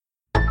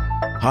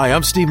Hi,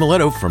 I'm Steve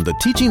Miletto from the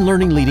Teaching,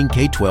 Learning, Leading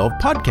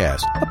K-12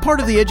 podcast, a part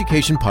of the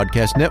Education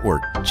Podcast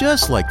Network,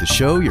 just like the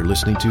show you're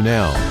listening to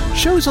now.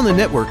 Shows on the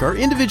network are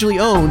individually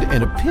owned,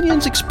 and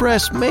opinions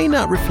expressed may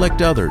not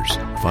reflect others.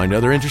 Find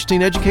other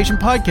interesting education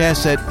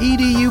podcasts at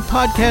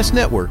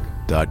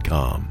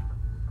edupodcastnetwork.com.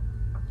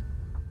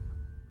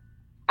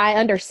 I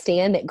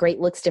understand that great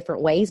looks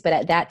different ways, but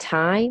at that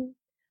time,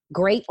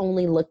 great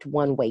only looked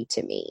one way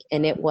to me.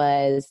 And it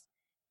was,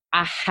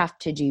 I have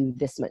to do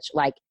this much.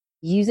 Like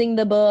using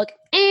the book,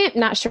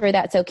 not sure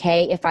that's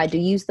okay. If I do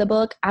use the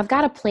book, I've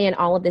got to plan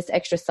all of this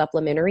extra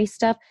supplementary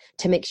stuff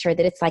to make sure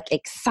that it's like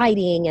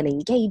exciting and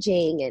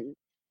engaging.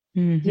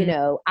 And, you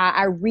know,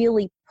 I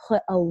really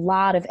put a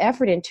lot of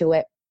effort into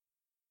it.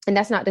 And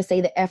that's not to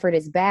say that effort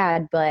is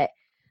bad, but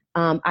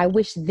I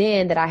wish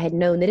then that I had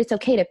known that it's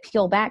okay to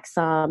peel back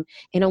some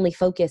and only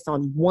focus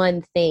on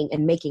one thing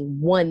and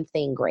making one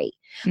thing great.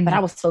 But I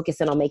was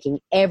focusing on making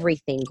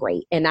everything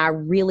great. And I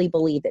really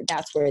believe that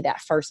that's where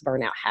that first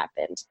burnout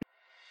happened.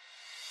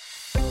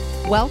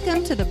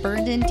 Welcome to the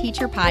Burned In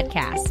Teacher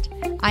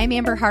Podcast. I'm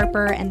Amber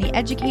Harper, and the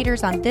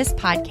educators on this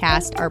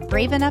podcast are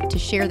brave enough to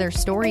share their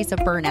stories of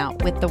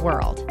burnout with the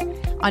world.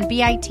 On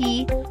BIT,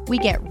 we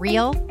get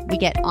real, we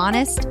get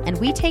honest, and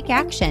we take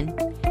action.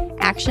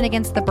 Action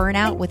against the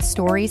burnout with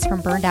stories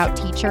from burned out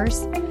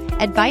teachers,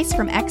 advice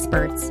from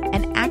experts,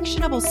 and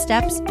actionable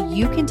steps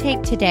you can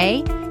take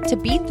today to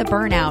beat the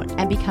burnout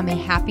and become a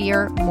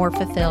happier, more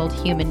fulfilled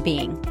human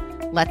being.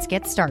 Let's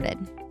get started.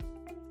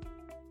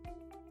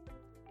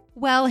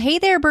 Well, hey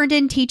there, Burned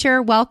In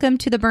Teacher. Welcome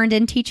to the Burned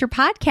In Teacher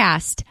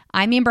Podcast.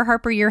 I'm Amber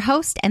Harper, your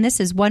host, and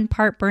this is one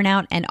part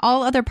burnout and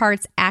all other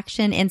parts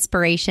action,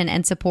 inspiration,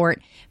 and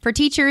support for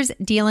teachers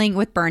dealing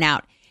with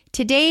burnout.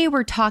 Today,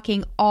 we're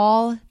talking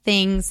all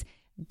things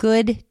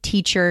good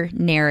teacher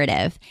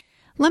narrative.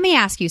 Let me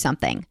ask you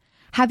something.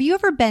 Have you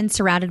ever been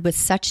surrounded with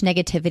such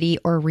negativity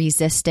or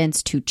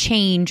resistance to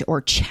change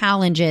or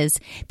challenges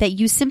that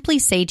you simply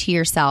say to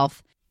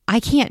yourself, I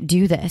can't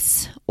do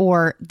this,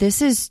 or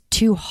this is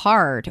too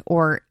hard,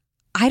 or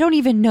I don't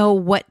even know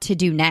what to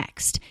do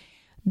next?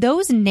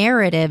 Those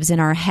narratives in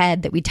our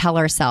head that we tell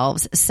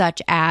ourselves,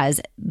 such as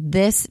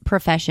this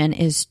profession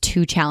is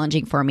too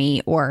challenging for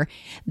me, or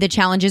the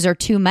challenges are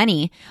too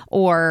many,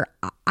 or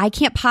I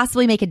can't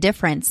possibly make a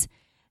difference,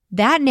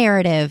 that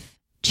narrative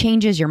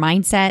changes your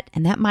mindset,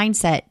 and that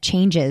mindset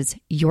changes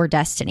your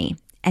destiny.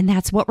 And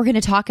that's what we're going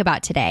to talk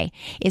about today,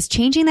 is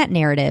changing that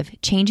narrative,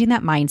 changing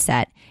that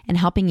mindset, and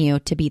helping you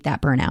to beat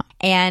that burnout.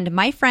 And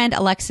my friend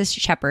Alexis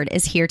Shepard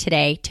is here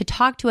today to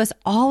talk to us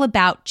all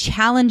about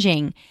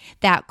challenging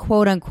that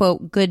quote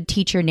unquote good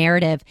teacher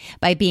narrative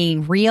by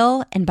being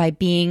real and by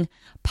being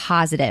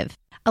positive.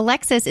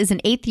 Alexis is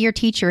an 8th year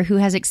teacher who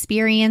has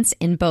experience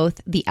in both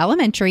the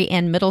elementary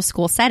and middle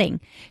school setting.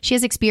 She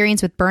has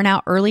experience with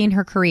burnout early in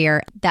her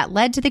career that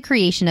led to the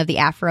creation of the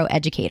Afro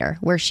Educator,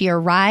 where she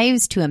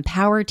arrives to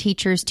empower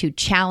teachers to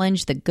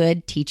challenge the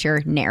good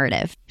teacher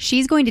narrative.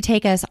 She's going to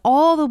take us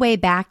all the way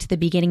back to the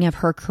beginning of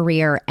her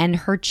career and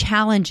her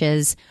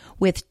challenges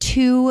with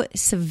 2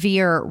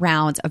 severe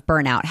rounds of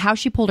burnout, how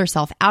she pulled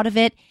herself out of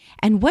it,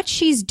 and what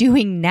she's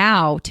doing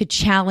now to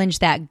challenge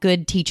that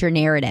good teacher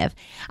narrative.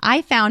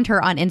 I found her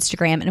on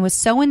Instagram and was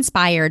so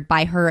inspired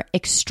by her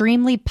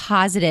extremely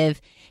positive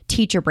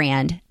teacher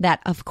brand that,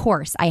 of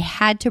course, I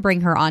had to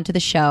bring her onto the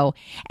show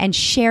and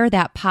share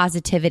that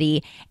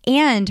positivity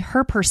and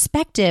her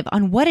perspective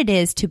on what it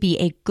is to be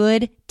a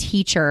good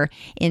teacher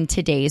in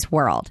today's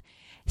world.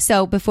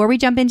 So before we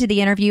jump into the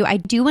interview, I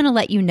do want to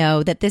let you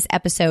know that this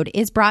episode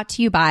is brought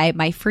to you by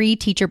my free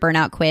teacher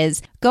burnout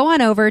quiz. Go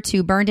on over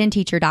to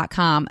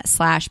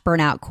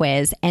burnedinteacher.com/burnout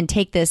quiz and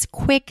take this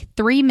quick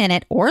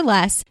 3-minute or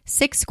less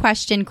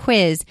 6-question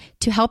quiz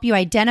to help you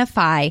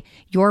identify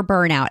your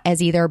burnout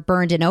as either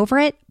burned and over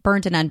it,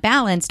 burned and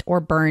unbalanced, or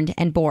burned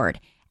and bored.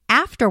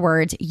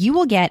 Afterwards, you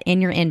will get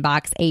in your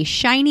inbox a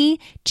shiny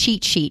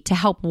cheat sheet to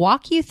help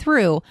walk you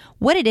through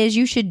what it is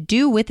you should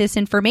do with this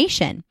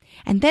information.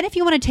 And then if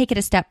you want to take it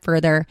a step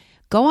further,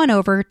 go on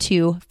over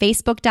to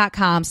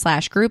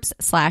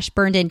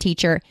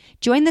facebook.com/groups/burnedinteacher,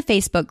 join the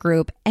Facebook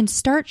group, and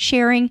start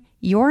sharing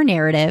your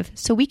narrative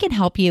so we can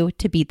help you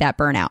to beat that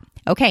burnout.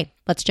 Okay,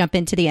 let's jump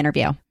into the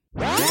interview.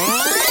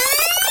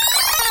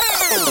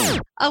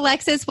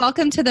 Alexis,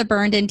 welcome to the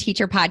Burned In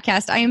Teacher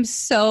Podcast. I am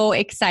so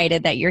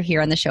excited that you're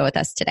here on the show with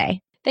us today.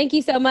 Thank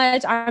you so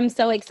much. I'm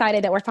so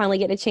excited that we're finally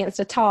getting a chance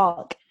to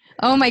talk.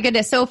 Oh my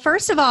goodness. So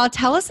first of all,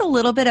 tell us a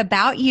little bit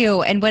about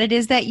you and what it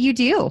is that you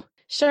do.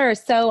 Sure.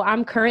 So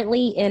I'm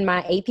currently in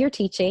my 8th year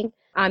teaching.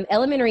 I'm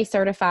elementary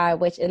certified,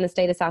 which in the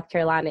state of South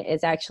Carolina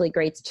is actually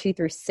grades 2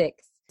 through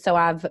 6. So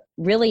I've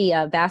really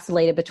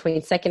vacillated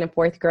between 2nd and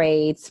 4th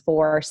grades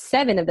for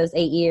 7 of those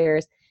 8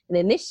 years. And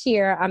then this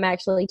year, I'm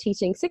actually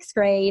teaching 6th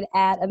grade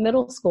at a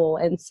middle school.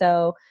 And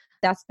so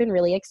that's been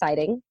really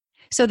exciting.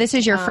 So this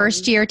is your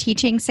first year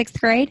teaching 6th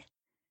grade?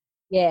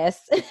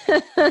 Yes.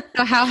 So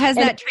how has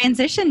that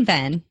transition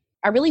been?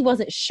 I really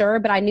wasn't sure,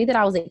 but I knew that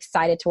I was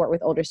excited to work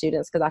with older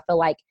students because I feel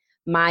like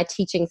my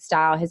teaching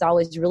style has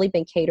always really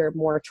been catered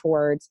more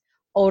towards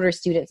older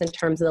students in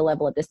terms of the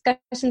level of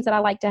discussions that I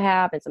like to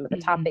have and some of the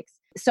topics.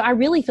 So I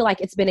really feel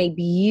like it's been a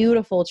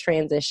beautiful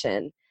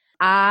transition.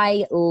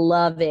 I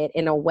love it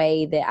in a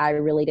way that I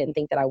really didn't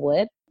think that I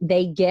would.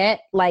 They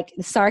get like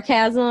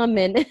sarcasm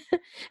and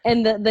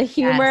and the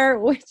humor,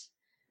 which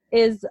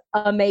is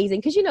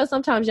amazing. Because,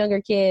 sometimes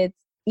younger kids,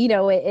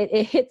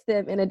 it hits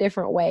them in a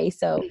different way.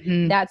 So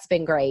that's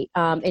been great.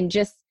 And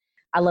just,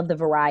 I love the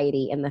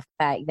variety and the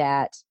fact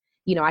that,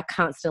 I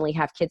constantly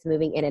have kids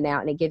moving in and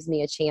out, and it gives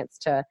me a chance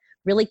to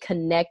really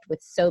connect with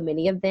so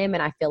many of them.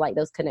 And I feel like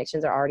those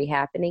connections are already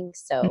happening.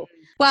 So,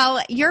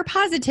 well, your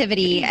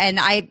positivity, and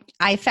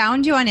I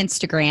found you on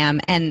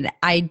Instagram, and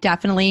I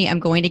definitely am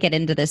going to get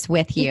into this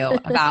with you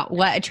about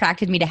what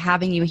attracted me to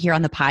having you here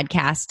on the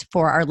podcast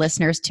for our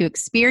listeners to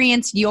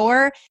experience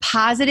your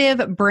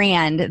positive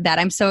brand that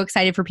I'm so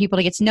excited for people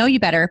to get to know you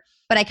better.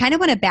 But I kind of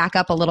want to back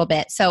up a little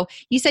bit. So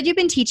you said you've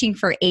been teaching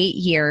for 8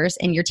 years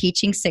and you're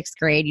teaching 6th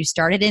grade. You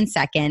started in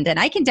 2nd. And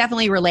I can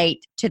definitely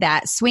relate to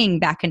that swing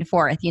back and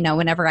forth.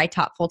 Whenever I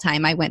taught full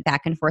time, I went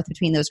back and forth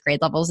between those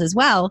grade levels as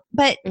well.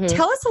 But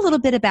tell us a little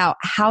bit about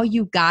how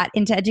you got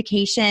into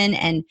education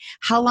and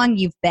how long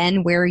you've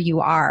been where you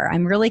are.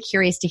 I'm really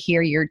curious to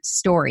hear your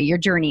story, your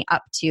journey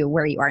up to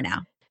where you are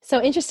now.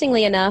 So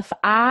interestingly enough,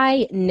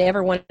 I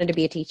never wanted to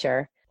be a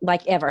teacher.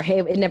 Like ever.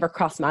 It never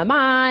crossed my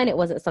mind. It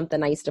wasn't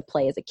something I used to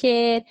play as a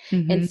kid.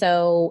 And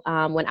so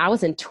when I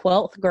was in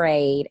 12th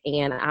grade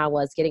and I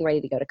was getting ready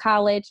to go to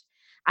college,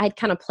 I had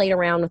kind of played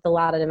around with a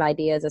lot of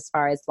ideas as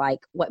far as like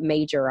what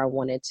major I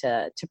wanted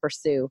to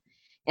pursue.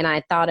 And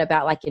I thought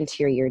about like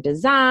interior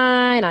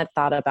design. I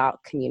thought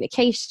about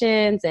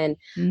communications. And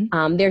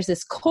there's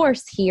this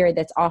course here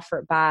that's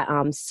offered by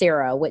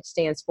CERA, which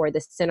stands for the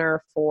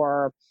Center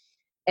for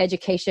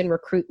Education,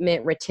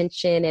 Recruitment,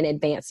 Retention, and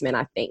Advancement,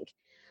 I think.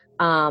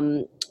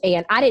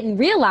 And I didn't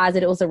realize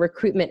that it was a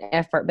recruitment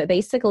effort, but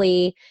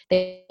basically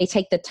they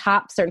take the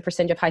top certain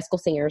percentage of high school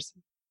seniors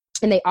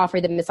and they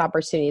offer them this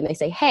opportunity. And they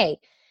say, hey,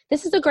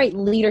 this is a great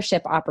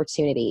leadership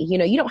opportunity.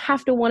 You don't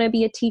have to want to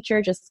be a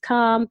teacher. Just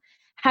come,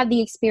 have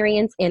the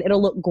experience, and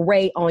it'll look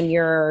great on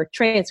your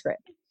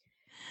transcript.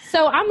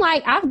 So I'm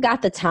like, I've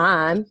got the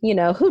time,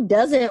 who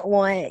doesn't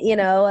want,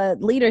 a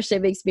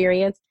leadership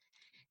experience?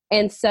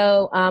 And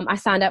so I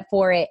signed up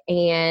for it,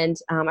 and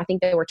I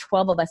think there were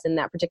 12 of us in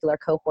that particular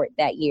cohort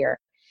that year.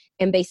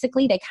 And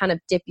basically, they kind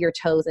of dip your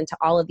toes into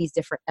all of these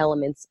different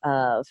elements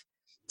of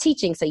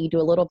teaching. So you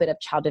do a little bit of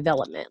child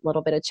development, a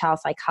little bit of child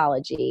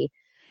psychology.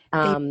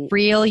 They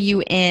reel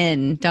you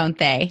in, don't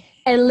they?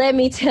 And let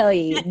me tell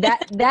you,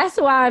 that's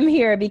why I'm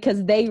here,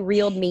 because they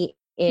reeled me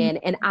in.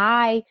 And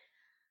I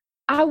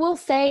will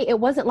say it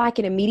wasn't like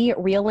an immediate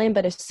reel in,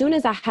 but as soon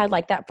as I had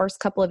like that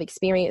first couple of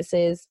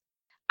experiences,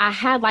 I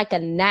had like a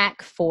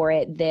knack for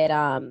it that,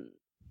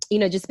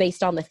 just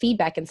based on the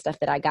feedback and stuff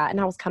that I got.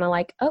 And I was kind of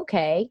like,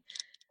 okay,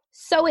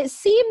 so it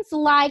seems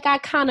like I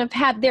kind of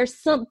there's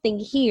something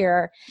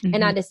here.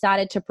 And I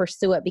decided to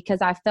pursue it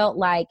because I felt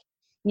like,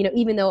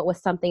 even though it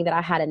was something that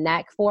I had a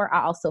knack for,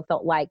 I also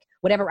felt like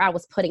whatever I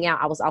was putting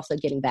out, I was also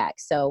getting back.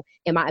 So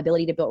in my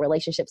ability to build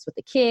relationships with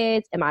the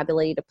kids and my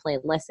ability to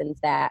plan lessons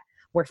that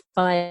were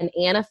fun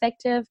and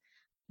effective.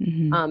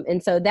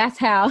 And so that's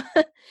how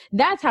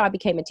I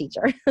became a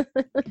teacher.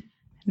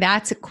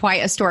 That's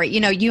quite a story.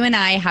 You and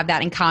I have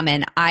that in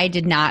common. I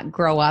did not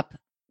grow up,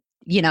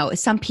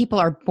 some people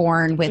are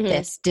born with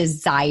this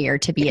desire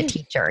to be a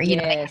teacher.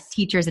 They have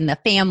teachers in the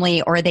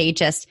family, or they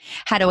just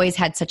had always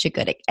had such a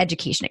good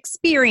education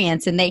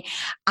experience. And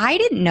I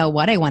didn't know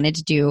what I wanted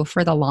to do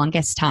for the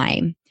longest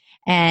time.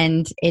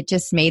 And it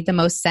just made the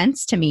most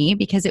sense to me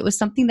because it was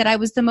something that I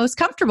was the most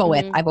comfortable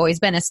with. I've always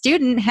been a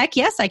student. Heck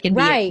yes, I can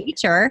be a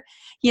teacher,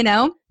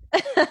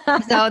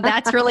 So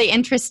that's really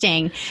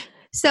interesting.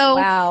 So,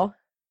 wow.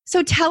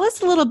 So tell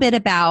us a little bit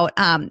about,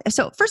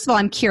 so first of all,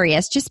 I'm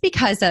curious, just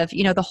because of,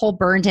 the whole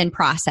burned in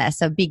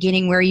process of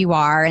beginning where you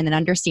are and then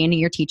understanding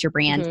your teacher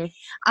brand.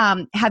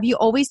 Have you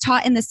always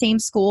taught in the same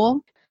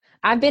school?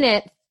 I've been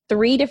at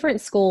 3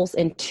 different schools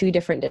in 2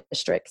 different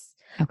districts.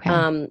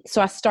 Okay.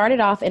 So I started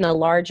off in a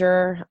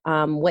larger,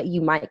 what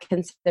you might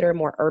consider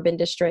more urban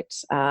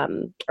district.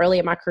 Early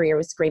in my career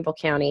was Greenville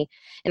County,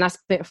 and I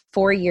spent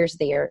 4 years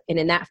there. And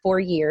in that 4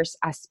 years,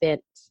 I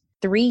spent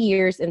 3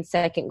 years in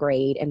 2nd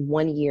grade and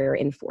 1 year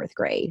in 4th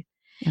grade.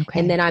 Okay.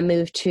 And then I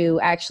moved to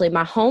actually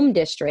my home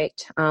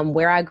district,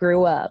 where I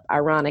grew up,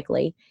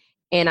 ironically.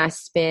 And I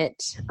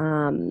spent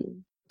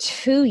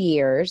 2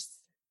 years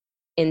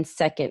in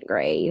 2nd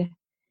grade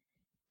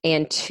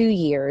and 2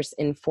 years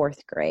in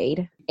 4th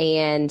grade.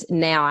 And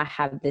now I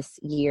have this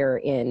year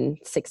in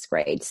 6th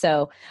grade.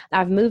 So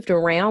I've moved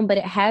around, but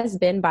it has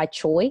been by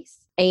choice.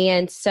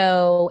 And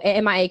so,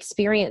 and my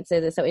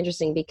experiences is so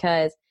interesting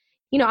because,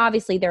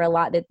 obviously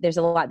there's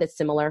a lot that's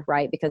similar,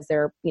 right? Because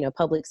they're,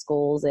 public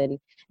schools, and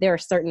there are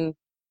certain,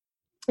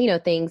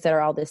 things that are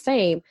all the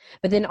same,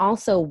 but then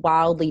also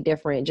wildly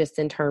different just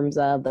in terms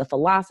of the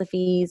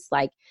philosophies.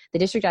 Like the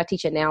district I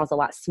teach at now is a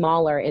lot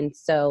smaller. And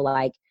so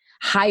like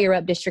higher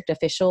up district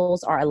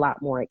officials are a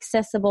lot more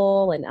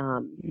accessible,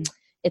 and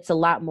it's a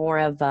lot more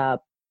of a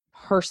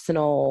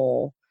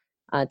personal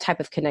type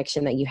of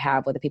connection that you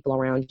have with the people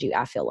around you,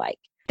 I feel like.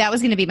 That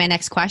was going to be my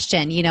next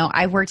question. You know,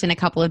 I've worked in a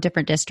couple of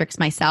different districts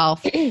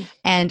myself,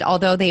 and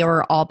although they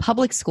were all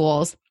public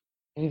schools,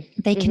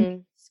 they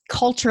can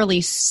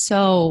culturally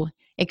so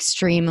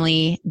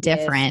extremely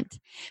different.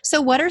 Yes.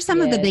 So what are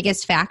some of the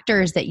biggest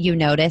factors that you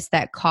noticed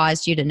that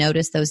caused you to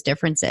notice those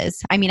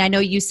differences? I mean, I know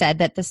you said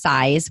that the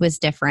size was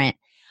different,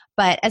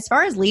 but as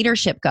far as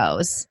leadership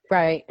goes,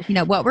 right? You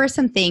know, what were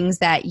some things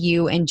that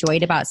you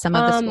enjoyed about some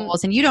of the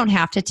schools? And you don't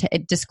have to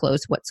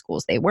disclose what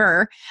schools they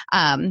were,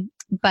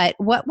 but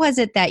what was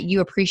it that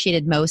you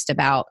appreciated most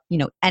about, you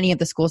know, any of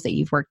the schools that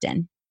you've worked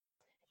in?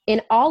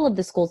 In all of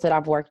the schools that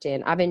I've worked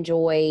in, I've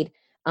enjoyed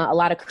a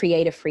lot of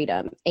creative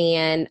freedom.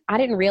 And I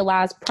didn't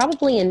realize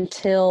probably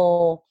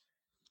until,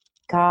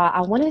 God,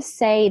 I want to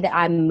say that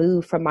I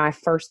moved from my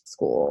first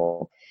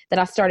school that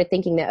I started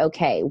thinking that,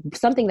 okay,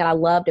 something that I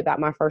loved about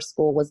my first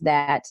school was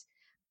that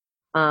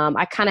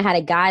I kind of had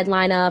a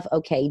guideline of,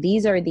 okay,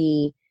 these are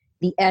the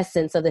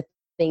essence of the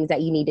things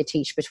that you need to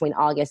teach between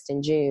August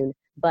and June.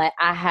 But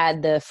I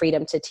had the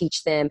freedom to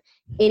teach them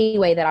any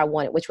way that I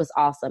wanted, which was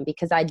awesome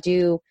because I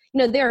do, you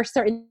know, there are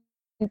certain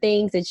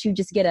things that you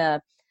just get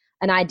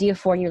an idea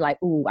for and you're like,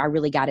 ooh, I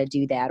really got to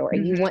do that. Or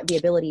you want the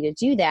ability to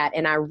do that.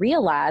 And I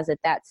realize that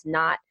that's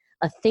not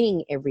a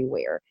thing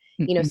everywhere.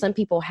 You know, some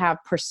people have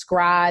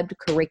prescribed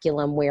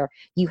curriculum where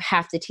you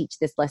have to teach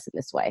this lesson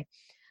this way.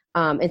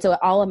 And so at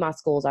all of my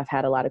schools, I've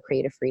had a lot of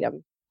creative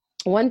freedom.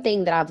 One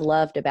thing that I've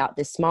loved about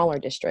this smaller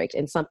district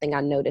and something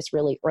I noticed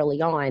really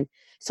early on.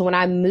 So when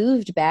I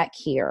moved back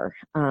here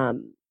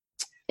and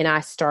I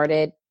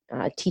started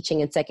teaching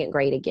in second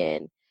grade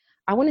again,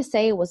 I want to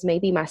say it was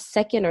maybe my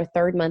second or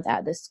third month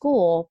at the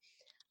school.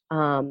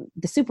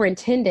 The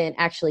superintendent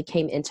actually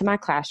came into my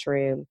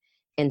classroom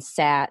and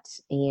sat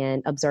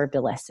and observed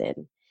a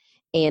lesson.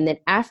 And then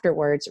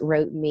afterwards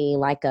wrote me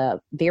like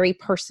a very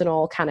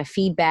personal kind of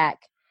feedback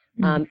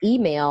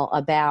email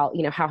about,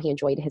 you know, how he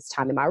enjoyed his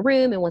time in my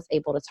room and was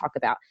able to talk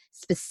about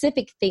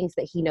specific things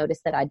that he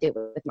noticed that I did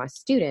with my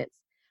students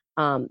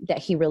that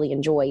he really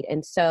enjoyed.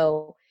 And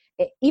so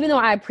even though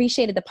I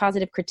appreciated the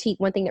positive critique,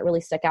 one thing that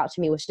really stuck out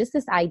to me was just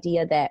this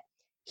idea that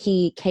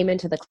he came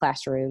into the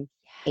classroom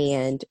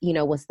and, you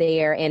know, was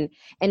there. And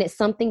it's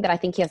something that I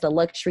think he has the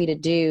luxury to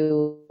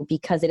do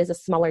because it is a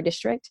smaller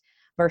district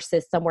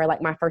versus somewhere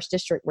like my first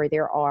district where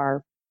there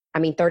are,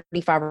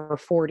 35 or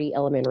 40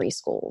 elementary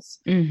schools,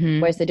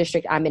 whereas the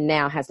district I'm in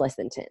now has less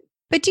than 10.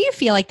 But do you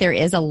feel like there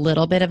is a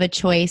little bit of a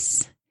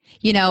choice?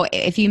 You know,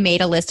 if you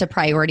made a list of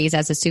priorities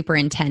as a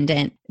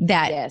superintendent,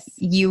 that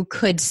you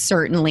could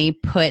certainly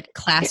put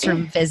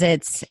classroom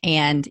visits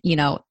and, you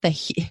know, the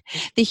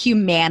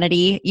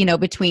humanity, you know,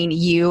 between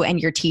you and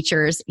your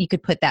teachers, you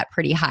could put that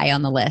pretty high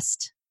on the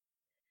list.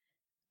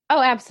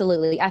 Oh,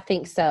 absolutely. I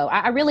think so.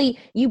 I really,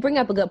 you bring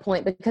up a good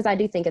point because I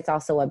do think it's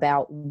also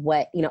about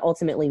what, you know,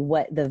 ultimately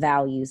what the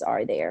values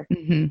are there,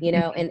 you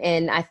know,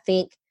 and I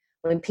think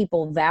when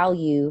people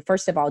value,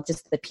 first of all,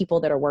 just the people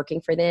that are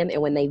working for them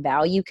and when they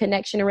value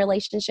connection and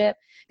relationship,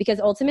 because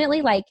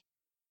ultimately, like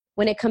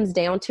when it comes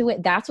down to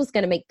it, that's what's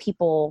going to make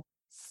people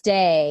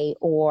stay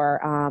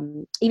or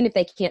even if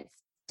they can't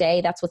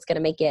stay, that's what's going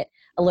to make it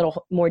a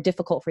little more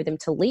difficult for them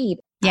to leave.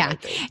 Yeah.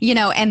 You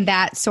know, and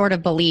that sort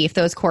of belief,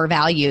 those core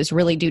values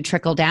really do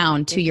trickle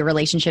down to your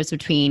relationships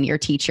between your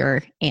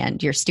teacher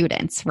and your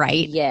students,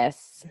 right?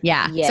 Yes.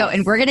 Yeah. Yes. So,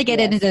 and we're going to get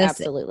into this.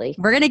 Absolutely.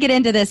 We're going to get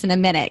into this in a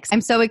minute.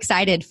 I'm so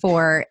excited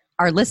for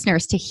our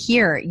listeners to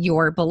hear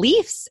your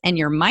beliefs and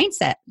your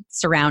mindset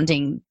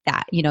surrounding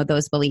that, you know,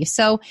 those beliefs.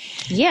 So,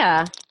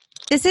 yeah.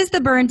 This is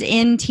the Burned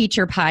In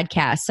Teacher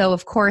podcast. So,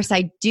 of course,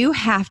 I do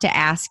have to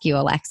ask you,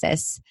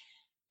 Alexis,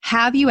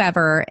 have you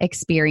ever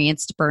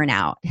experienced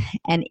burnout?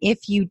 And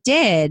if you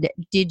did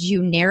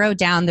you narrow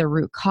down the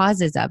root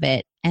causes of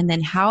it? And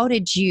then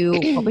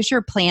what was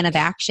your plan of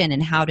action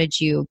and how did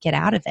you get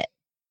out of it?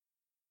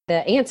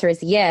 The answer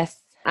is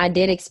yes. I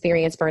did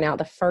experience burnout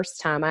the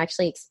first time. I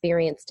actually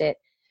experienced it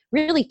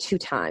really 2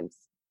 times.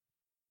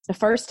 The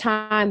first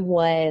time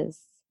was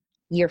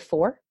year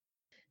 4.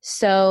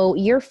 So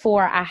year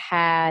 4, I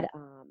had,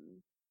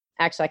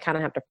 actually I kind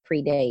of have to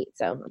predate.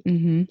 So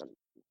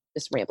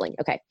just rambling.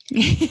 Okay.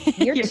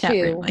 Year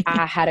 2,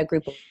 I had a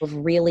group of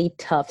really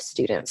tough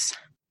students.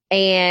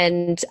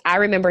 And I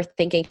remember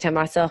thinking to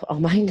myself, oh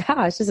my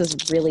gosh, this is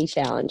really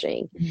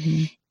challenging.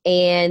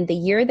 And the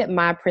year that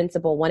my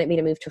principal wanted me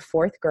to move to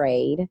 4th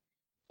grade,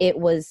 it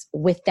was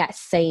with that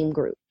same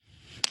group.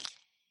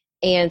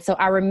 And so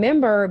I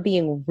remember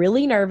being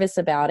really nervous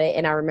about it.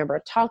 And I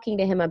remember talking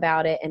to him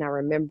about it. And I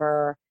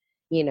remember,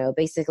 you know,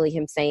 basically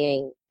him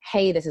saying,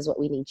 hey, this is what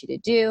we need you to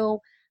do.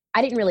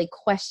 I didn't really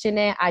question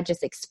it. I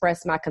just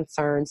expressed my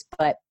concerns,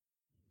 but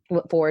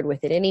went forward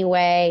with it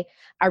anyway.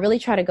 I really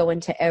try to go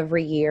into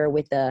every year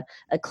with a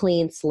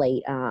clean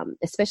slate,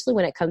 especially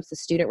when it comes to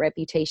student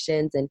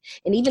reputations and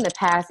even the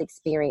past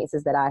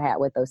experiences that I had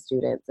with those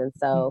students. And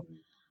so,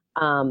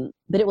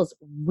 but it was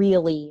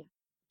really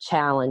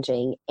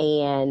challenging.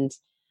 And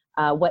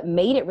what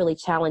made it really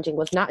challenging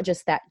was not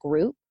just that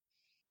group.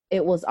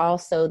 It was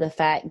also the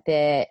fact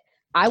that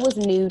I was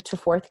new to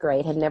fourth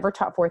grade, had never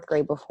taught fourth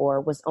grade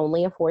before, was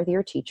only a fourth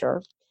year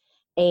teacher.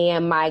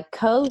 And my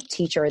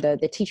co-teacher,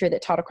 the teacher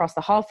that taught across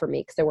the hall from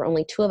me, because there were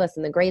only two of us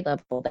in the grade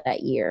level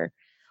that year,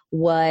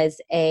 was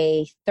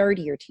a third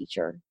year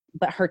teacher.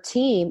 But her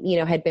team,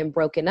 had been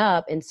broken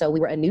up. And so we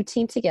were a new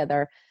team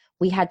together.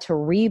 We had to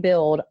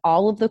rebuild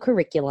all of the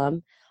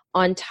curriculum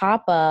on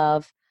top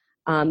of,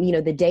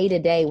 the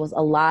day-to-day was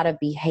a lot of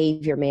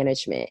behavior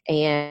management.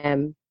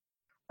 And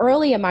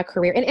early in my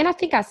career, and I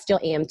think I still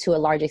am to a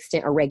large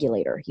extent a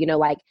regulator,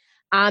 like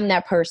I'm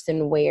that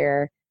person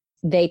where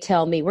they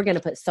tell me we're going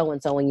to put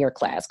so-and-so in your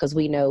class because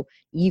we know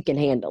you can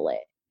handle it.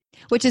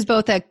 Which is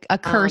both a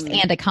curse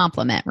and a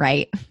compliment,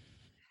 right?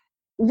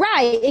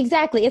 Right,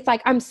 exactly. It's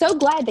like, I'm so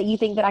glad that you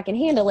think that I can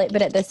handle it.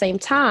 But at the same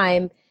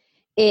time,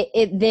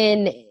 it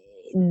then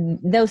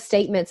those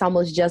statements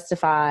almost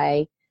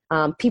justify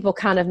people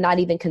kind of not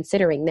even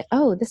considering that,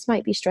 oh, this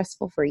might be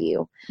stressful for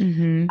you.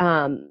 Mm-hmm.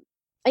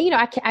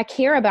 I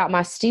care about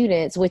my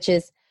students, which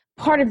is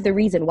part of the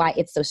reason why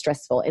it's so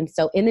stressful. And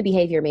so in the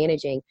behavior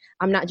managing,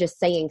 I'm not just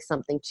saying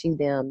something to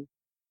them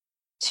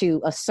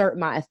to assert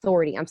my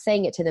authority. I'm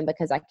saying it to them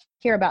because I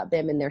care about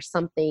them and there's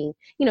something,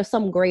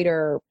 some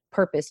greater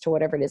purpose to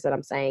whatever it is that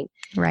I'm saying.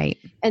 Right.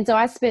 And so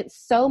I spent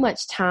so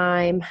much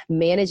time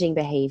managing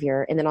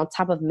behavior. And then on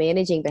top of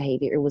managing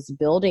behavior, it was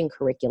building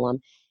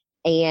curriculum.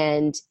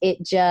 And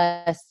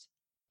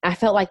I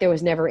felt like there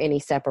was never any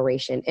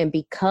separation. And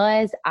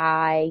because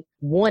I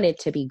wanted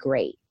to be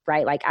great,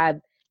 right? Like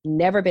I've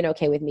never been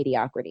okay with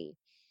mediocrity.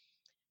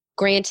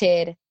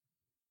 Granted,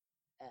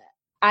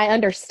 I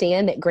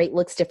understand that great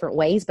looks different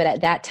ways, but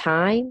at that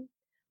time,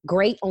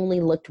 great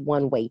only looked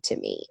one way to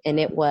me. And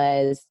it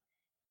was,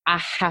 I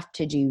have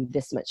to do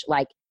this much.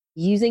 Like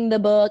using the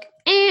book,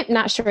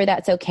 not sure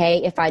that's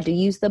okay. If I do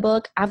use the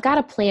book, I've got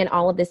to plan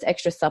all of this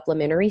extra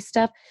supplementary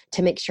stuff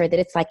to make sure that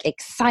it's like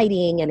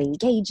exciting and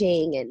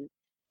engaging. And,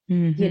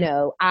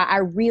 I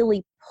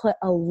really put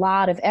a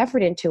lot of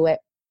effort into it.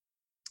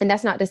 And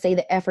that's not to say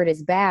that effort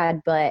is bad,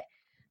 but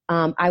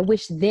I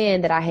wish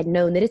then that I had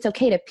known that it's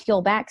okay to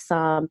peel back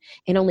some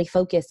and only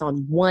focus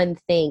on one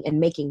thing and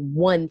making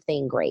one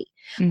thing great.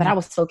 Mm-hmm. But I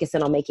was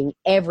focusing on making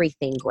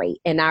everything great.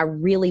 And I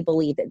really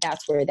believe that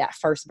that's where that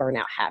first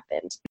burnout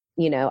happened.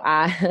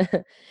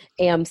 I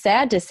am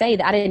sad to say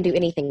that I didn't do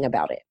anything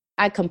about it.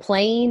 I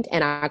complained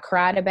and I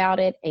cried about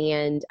it.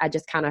 And I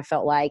just kind of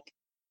felt like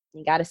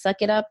you got to suck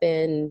it up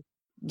and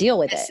deal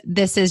with it.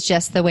 This is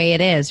just the way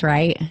it is,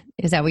 right?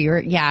 Is that what you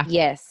were? Yeah.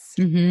 Yes.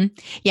 Mm-hmm.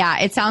 Yeah.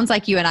 It sounds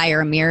like you and I are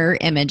a mirror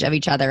image of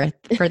each other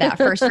for that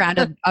first round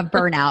of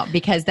burnout,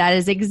 because that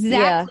is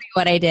exactly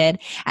what I did.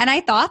 And I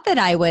thought that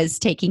I was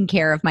taking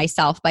care of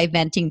myself by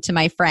venting to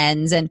my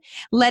friends and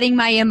letting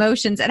my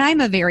emotions. And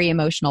I'm a very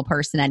emotional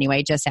person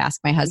anyway. Just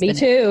ask my husband. Me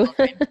too.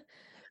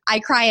 I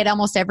cry at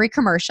almost every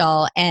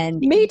commercial, and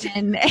me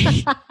too.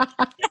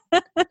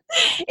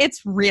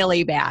 It's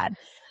really bad.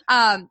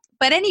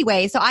 But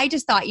anyway, so I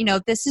just thought,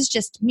 this is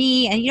just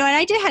me. And, and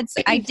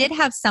I did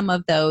have some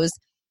of those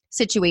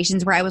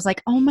situations where I was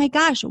like, oh my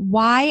gosh,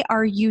 why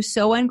are you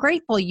so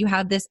ungrateful? You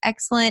have this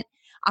excellent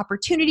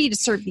opportunity to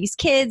serve these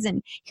kids,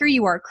 and here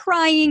you are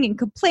crying and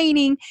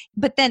complaining.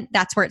 But then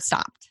that's where it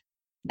stopped.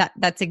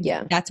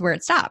 That's where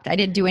it stopped. I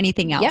didn't do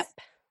anything else. Yep.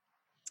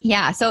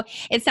 Yeah. So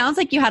it sounds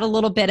like you had a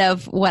little bit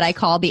of what I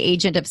call the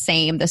agent of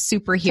same, the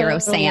superhero totally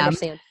Sam.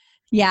 Understand.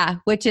 Yeah.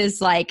 Which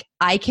is like,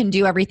 I can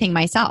do everything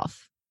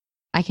myself.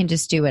 I can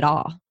just do it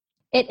all.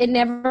 It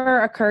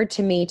never occurred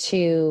to me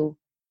to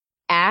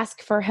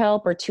ask for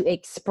help or to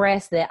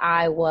express that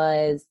I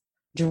was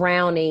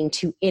drowning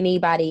to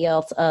anybody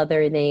else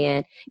other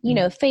than,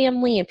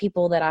 family and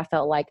people that I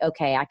felt like,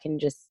 okay, I can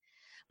just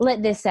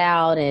let this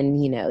out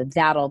and,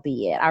 that'll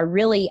be it.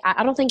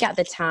 I don't think at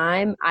the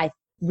time I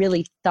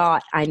really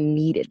thought I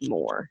needed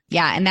more.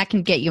 Yeah. And that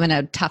can get you in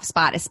a tough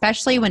spot,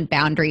 especially when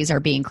boundaries are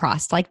being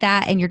crossed like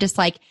that. And you're just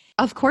like,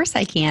 of course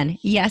I can.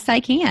 Yes, I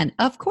can.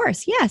 Of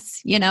course.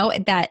 Yes.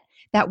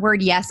 That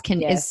word yes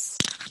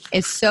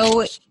is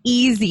so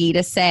easy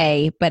to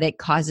say, but it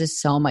causes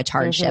so much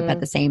hardship at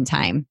the same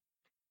time.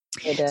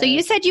 So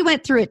you said you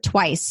went through it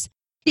twice.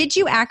 Did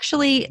you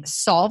actually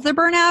solve the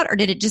burnout, or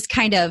did it just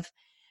kind of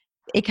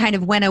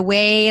went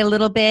away a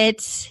little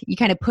bit? You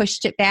kind of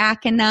pushed it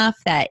back enough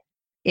that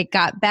it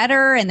got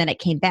better and then it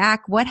came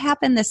back. What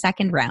happened the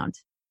second round?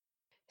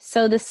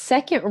 So the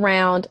second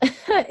round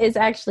is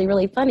actually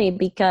really funny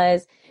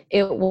because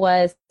it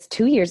was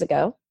 2 years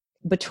ago.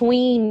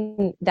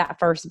 Between that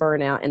first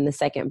burnout and the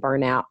second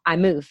burnout, I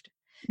moved.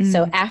 Mm-hmm.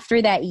 So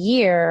after that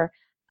year,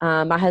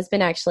 my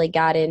husband actually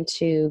got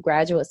into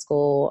graduate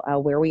school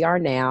where we are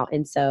now.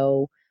 And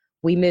so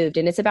we moved,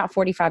 and it's about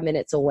 45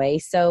 minutes away.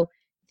 So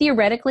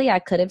theoretically, I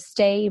could have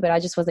stayed, but I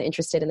just wasn't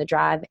interested in the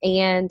drive.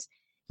 And,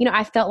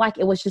 I felt like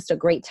it was just a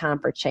great time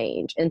for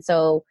change. And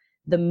so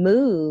the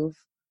move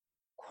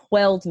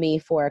quelled me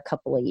for a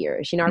couple of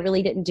years. I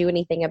really didn't do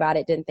anything about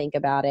it, didn't think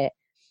about it.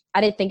 I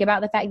didn't think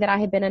about the fact that I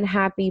had been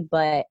unhappy,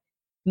 but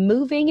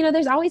moving,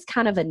 there's always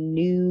kind of a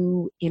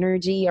new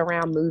energy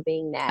around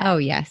moving that, Oh,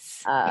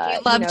 yes. If you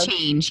love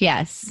change,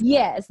 yes.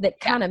 Yes, that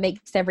kind of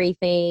makes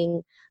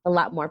everything a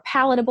lot more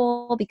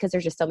palatable because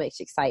there's just so much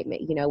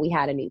excitement. We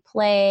had a new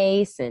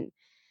place and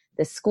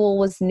the school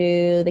was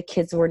new. The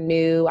kids were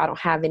new. I don't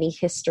have any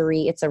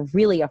history. It's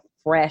really a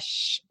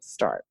fresh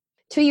start.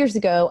 2 years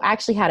ago, I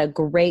actually had a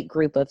great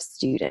group of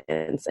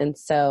students. And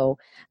so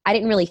I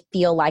didn't really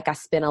feel like I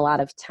spent a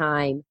lot of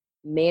time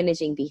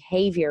managing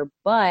behavior,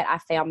 but I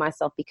found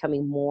myself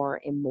becoming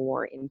more and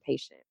more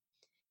impatient.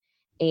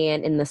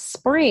 And in the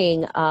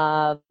spring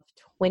of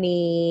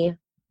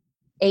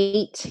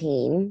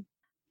 2018,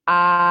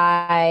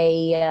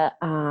 I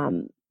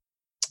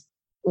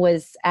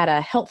was at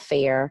a health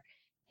fair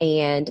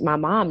and my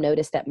mom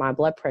noticed that my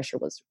blood pressure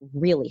was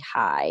really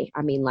high.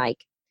 I mean,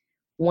 like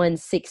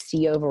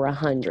 160 over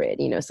 100,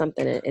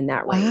 something in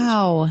that range.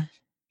 Wow.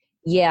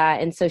 Yeah.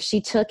 And so she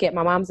took it.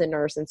 My mom's a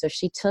nurse. And so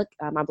she took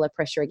my blood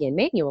pressure again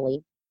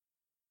manually.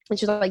 And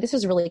she was like, this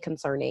is really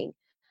concerning.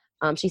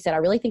 She said, I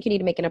really think you need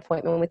to make an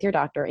appointment with your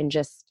doctor and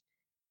just,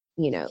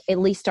 at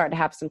least start to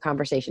have some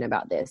conversation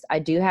about this. I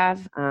do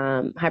have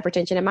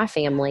hypertension in my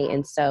family.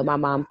 And so my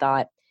mom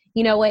thought,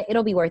 you know what,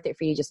 it'll be worth it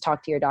for you to just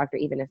talk to your doctor,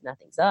 even if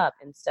nothing's up.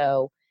 And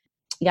so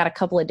you got a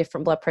couple of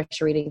different blood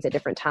pressure readings at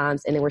different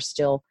times. And they were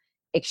still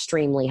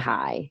extremely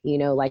high,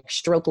 like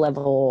stroke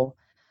level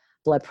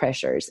blood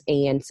pressures.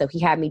 And so he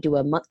had me do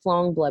a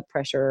month-long blood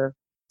pressure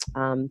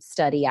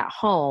study at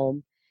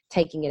home,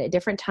 taking it at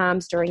different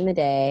times during the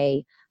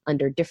day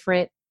under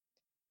different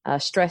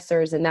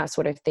stressors and that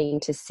sort of thing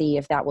to see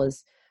if that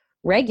was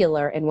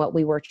regular. And what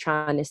we were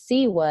trying to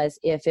see was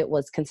if it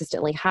was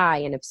consistently high.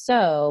 And if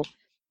so,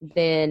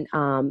 then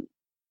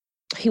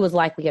he was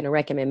likely going to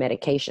recommend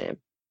medication,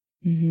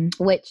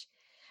 which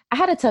I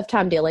had a tough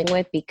time dealing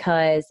with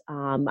because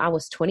I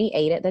was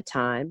 28 at the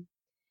time.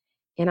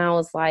 And I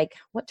was like,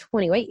 what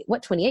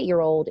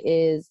 28-year-old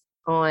is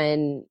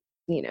on,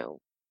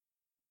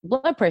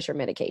 blood pressure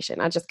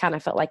medication? I just kind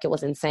of felt like it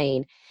was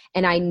insane.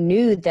 And I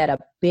knew that a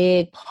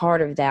big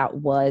part of that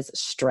was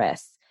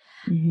stress.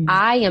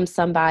 I am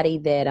somebody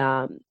that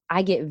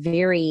I get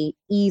very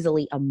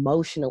easily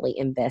emotionally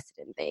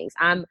invested in things.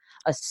 I'm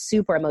a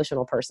super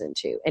emotional person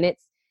too. And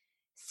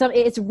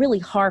it's really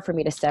hard for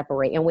me to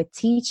separate. And with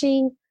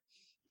teaching,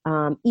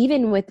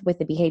 even with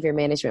the behavior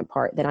management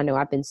part that I know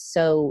I've been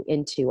so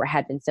into or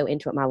had been so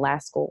into at my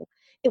last school,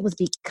 it was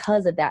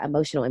because of that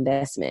emotional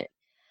investment.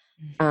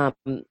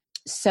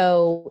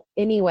 So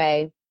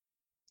anyway,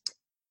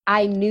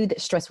 I knew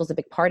that stress was a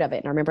big part of it.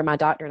 And I remember my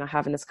doctor and I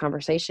having this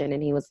conversation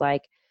and he was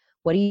like,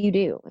 what do you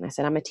do? And I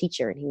said, I'm a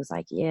teacher. And he was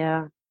like,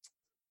 yeah,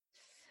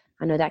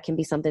 I know that can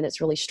be something that's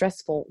really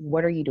stressful.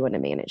 What are you doing to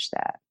manage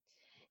that?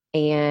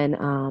 And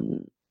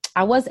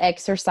I was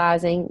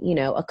exercising,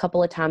 a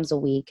couple of times a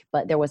week,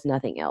 but there was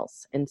nothing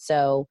else. And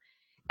so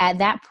at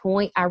that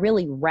point, I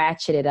really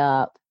ratcheted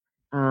up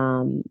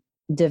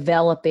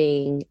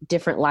developing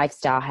different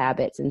lifestyle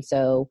habits. And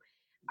so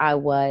I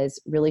was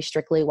really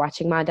strictly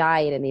watching my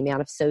diet and the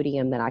amount of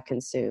sodium that I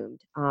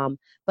consumed.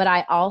 But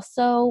I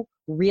also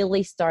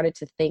really started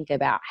to think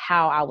about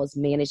how I was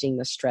managing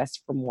the stress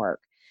from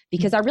work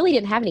because I really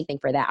didn't have anything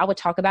for that. I would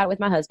talk about it with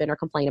my husband or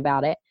complain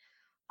about it.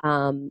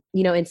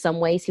 In some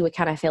ways he would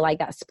kind of feel like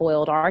that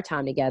spoiled our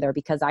time together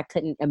because I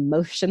couldn't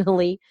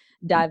emotionally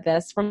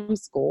divest from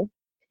school.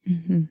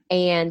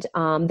 And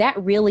that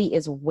really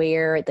is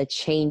where the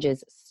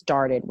changes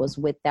started, was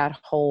with that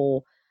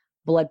whole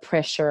blood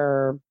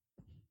pressure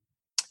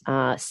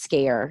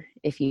scare,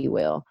 if you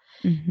will.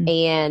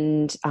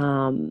 And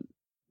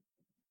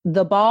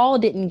the ball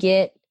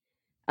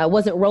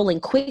wasn't rolling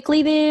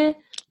quickly then,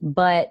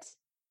 but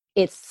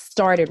it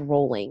started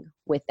rolling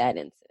with that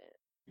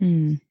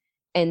incident.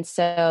 And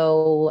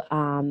so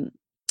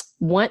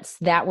once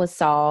that was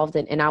solved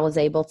and I was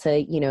able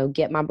to,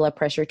 get my blood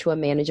pressure to a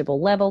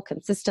manageable level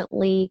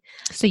consistently.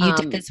 So you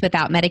did this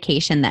without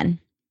medication then?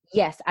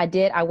 Yes, I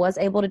did. I was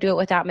able to do it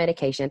without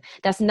medication.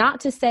 That's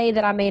not to say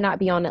that I may not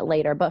be on it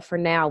later, but for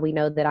now we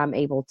know that I'm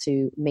able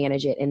to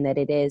manage it and that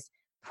it is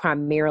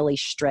primarily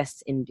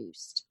stress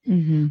induced.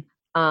 And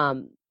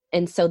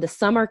so the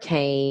summer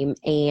came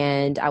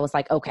and I was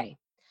like, okay,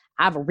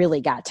 I've really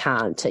got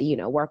time to,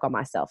 work on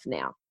myself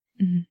now.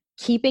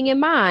 Keeping in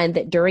mind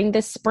that during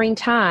this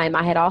springtime,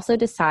 I had also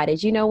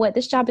decided, you know what,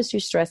 this job is too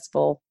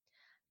stressful.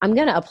 I'm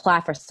going to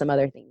apply for some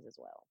other things as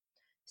well.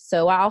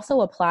 So I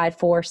also applied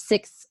for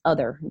 6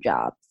 other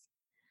jobs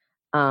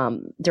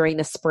during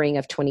the spring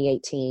of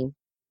 2018,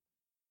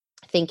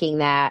 thinking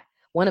that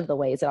one of the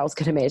ways that I was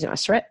going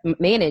to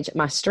manage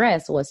my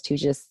stress was to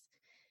just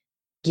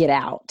get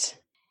out.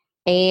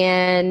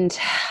 And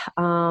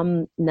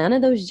none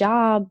of those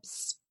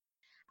jobs,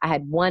 I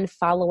had one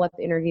follow-up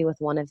interview with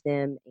one of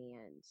them and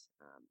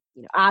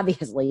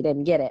obviously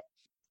didn't get it.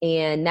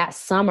 And that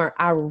summer,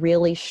 I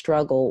really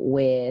struggled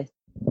with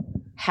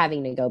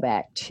having to go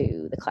back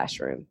to the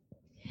classroom.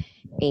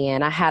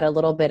 And I had a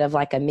little bit of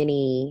like a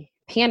mini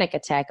panic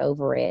attack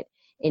over it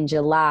in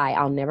July.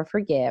 I'll never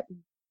forget.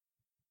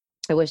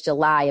 It was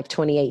July of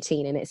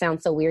 2018. And it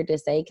sounds so weird to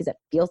say because it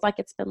feels like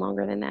it's been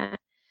longer than that.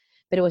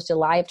 But it was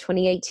July of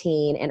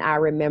 2018. And I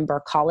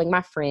remember calling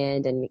my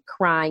friend and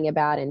crying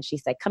about it. And she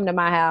said, come to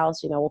my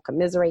house, we'll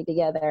commiserate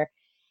together.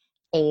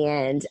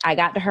 And I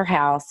got to her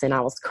house and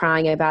I was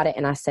crying about it.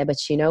 And I said,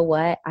 but you know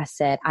what? I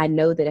said, I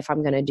know that if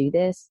I'm going to do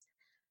this,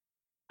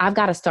 I've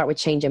got to start with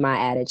changing my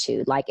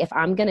attitude. Like if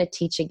I'm going to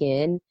teach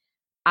again,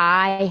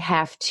 I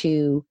have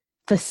to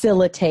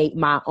facilitate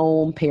my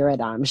own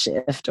paradigm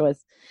shift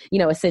was,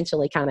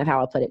 essentially kind of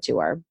how I put it to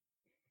her.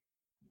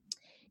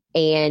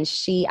 And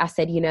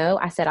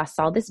I said, I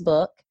saw this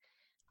book.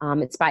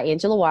 It's by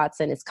Angela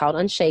Watson. It's called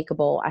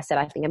Unshakable. I said,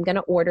 I think I'm going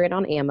to order it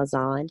on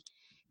Amazon.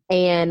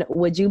 And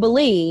would you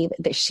believe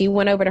that she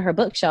went over to her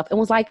bookshelf and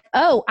was like,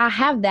 oh, I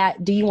have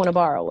that. Do you want to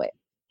borrow it?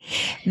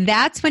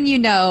 That's when you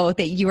know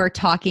that you are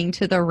talking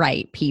to the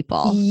right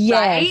people.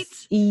 Yes. Right?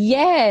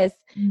 Yes.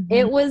 Mm-hmm.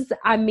 It was,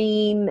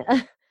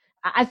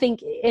 I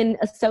think in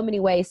so many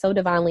ways, so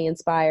divinely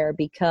inspired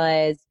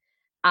because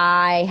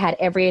I had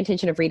every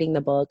intention of reading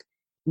the book,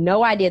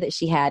 no idea that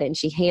she had it, and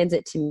she hands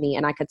it to me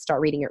and I could start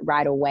reading it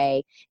right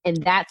away.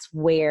 And that's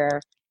where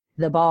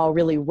the ball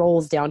really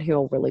rolls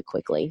downhill really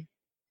quickly.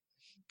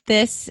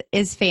 This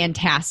is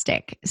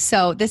fantastic.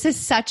 So this is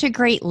such a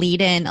great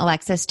lead-in,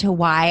 Alexis, to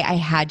why I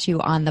had you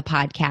on the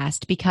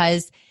podcast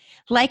because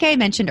like I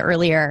mentioned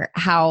earlier,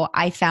 how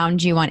I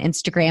found you on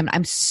Instagram.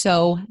 I'm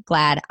so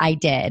glad I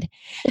did.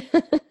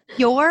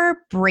 Your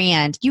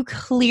brand, you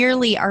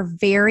clearly are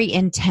very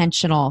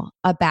intentional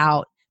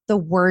about the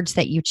words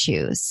that you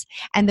choose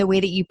and the way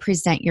that you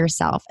present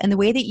yourself and the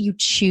way that you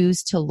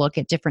choose to look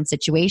at different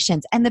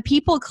situations and the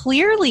people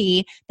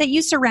clearly that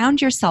you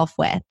surround yourself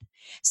with.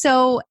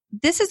 So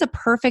this is a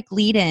perfect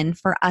lead-in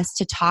for us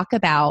to talk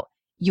about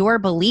your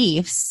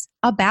beliefs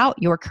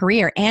about your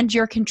career and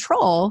your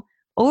control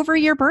over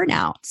your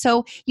burnout.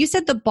 So you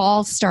said the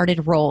ball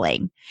started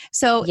rolling.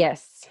 So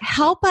yes,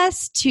 help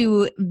us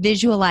to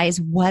visualize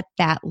what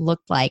that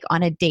looked like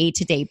on a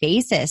day-to-day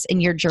basis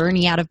in your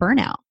journey out of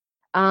burnout.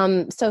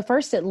 So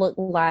first it looked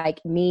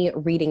like me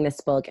reading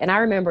this book. And I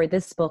remember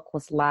this book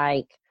was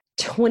like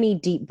 20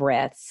 deep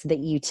breaths that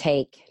you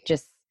take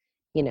just,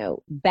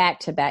 back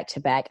to back to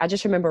back. I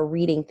just remember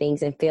reading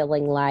things and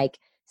feeling like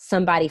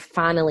somebody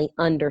finally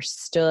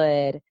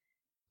understood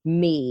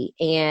me.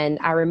 And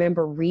I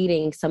remember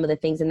reading some of the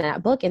things in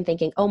that book and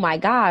thinking, oh my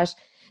gosh,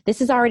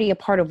 this is already a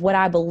part of what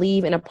I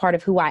believe and a part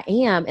of who I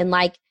am. And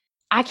like,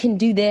 I can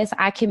do this.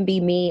 I can be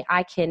me.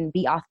 I can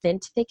be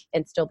authentic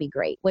and still be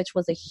great, which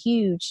was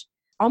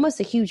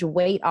almost a huge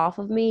weight off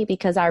of me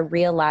because I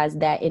realized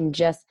that in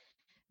just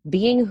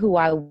being who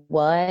I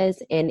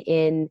was and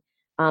in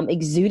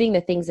exuding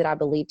the things that I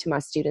believed to my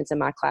students in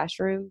my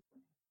classroom,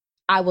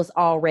 I was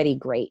already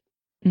great.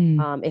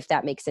 If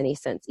that makes any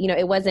sense.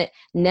 It wasn't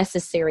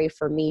necessary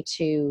for me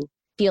to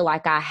feel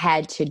like I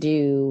had to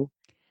do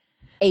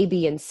A,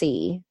 B, and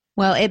C.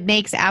 Well, it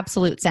makes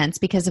absolute sense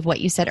because of what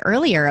you said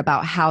earlier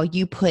about how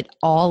you put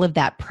all of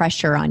that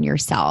pressure on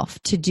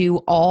yourself to do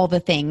all the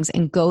things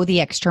and go the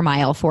extra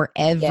mile for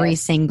every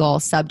single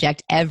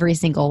subject, every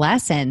single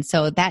lesson.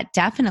 So that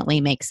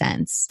definitely makes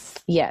sense.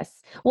 Yes.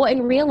 Well,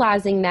 and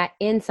realizing that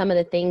in some of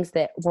the things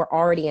that were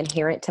already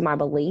inherent to my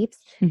beliefs,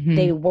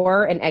 they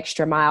were an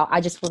extra mile.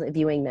 I just wasn't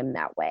viewing them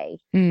that way.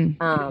 And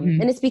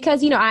it's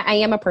because, I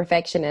am a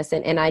perfectionist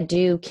and I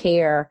do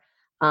care,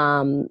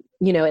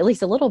 at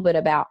least a little bit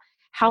about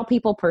how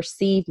people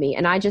perceive me.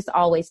 And I just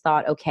always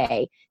thought,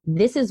 okay,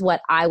 this is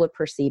what I would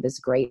perceive as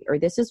great, or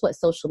this is what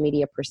social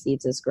media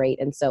perceives as great.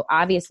 And so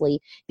obviously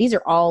these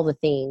are all the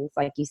things,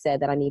 like you said,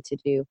 that I need to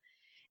do.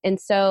 And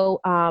so,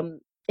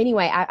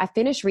 anyway, I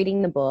finished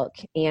reading the book.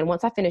 And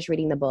once I finished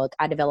reading the book,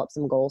 I developed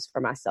some goals for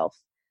myself.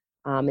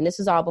 And this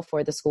was all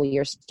before the school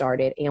year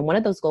started. And one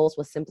of those goals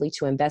was simply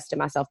to invest in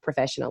myself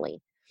professionally.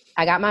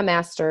 I got my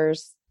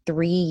master's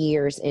 3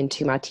 years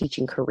into my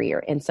teaching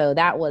career. And so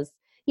that was,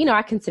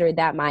 I considered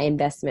that my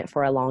investment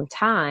for a long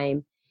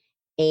time.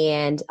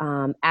 And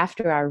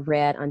after I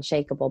read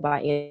Unshakable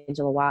by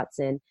Angela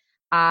Watson,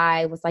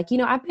 I was like,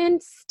 I've been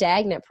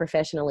stagnant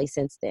professionally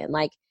since then.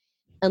 Like,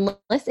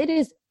 unless it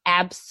is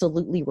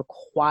absolutely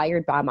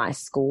required by my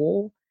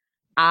school,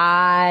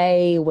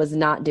 I was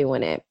not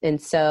doing it.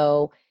 And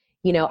so,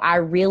 I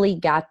really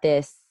got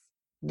this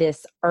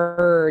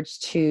urge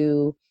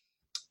to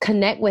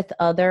connect with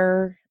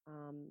other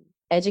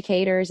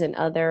educators and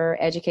other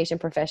education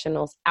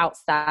professionals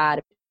outside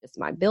of just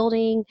my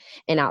building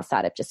and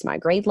outside of just my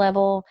grade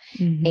level.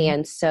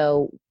 And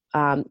so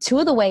 2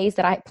 of the ways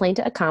that I planned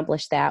to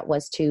accomplish that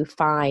was to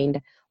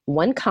find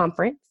one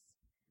conference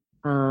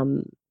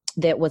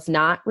that was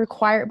not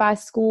required by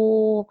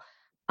school,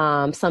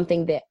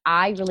 something that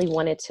I really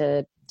wanted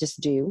to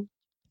just do.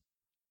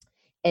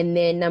 And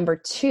then number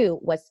 2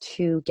 was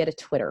to get a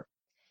Twitter.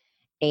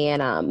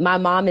 And my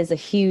mom is a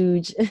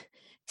huge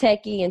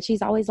techie, and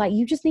she's always like,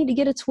 you just need to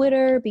get a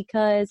Twitter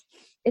because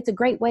it's a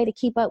great way to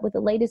keep up with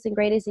the latest and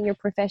greatest in your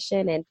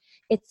profession. And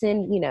it's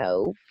in,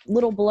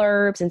 little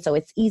blurbs. And so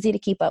it's easy to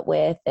keep up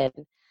with. And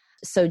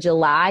So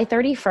July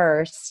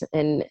 31st,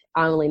 and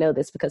I only know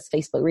this because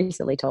Facebook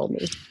recently told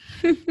me,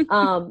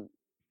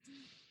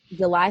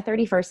 July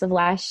 31st of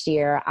last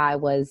year, I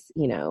was,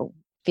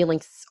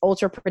 feeling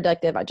ultra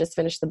productive. I just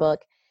finished the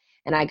book,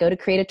 and I go to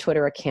create a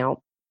Twitter account.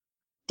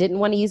 Didn't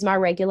want to use my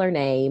regular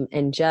name,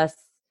 and just,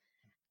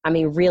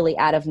 really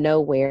out of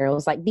nowhere, it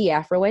was like The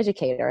Afro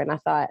Educator. And I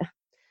thought,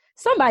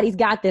 somebody's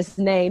got this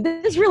name.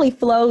 This really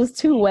flows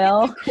too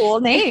well.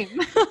 Cool name.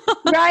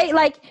 Right?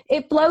 Like,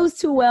 it flows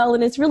too well,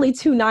 and it's really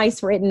too nice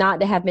for it not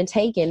to have been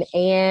taken.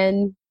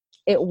 And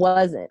it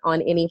wasn't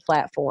on any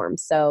platform.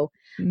 So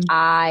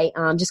I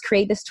just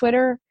create this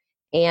Twitter,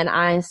 and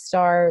I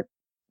start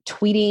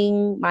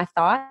tweeting my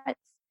thoughts.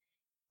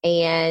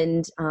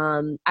 And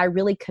I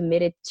really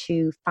committed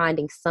to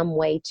finding some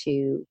way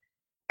to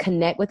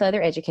connect with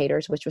other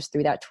educators, which was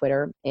through that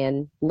Twitter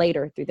and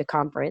later through the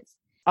conference.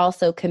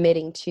 Also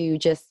committing to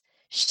just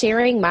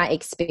sharing my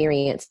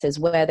experiences,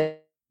 whether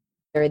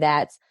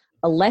that's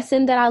a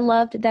lesson that I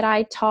loved that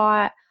I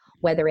taught,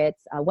 whether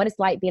it's what it's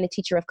like being a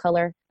teacher of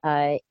color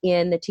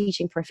in the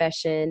teaching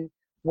profession,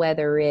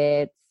 whether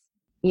it's,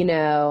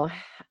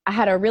 I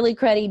had a really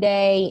cruddy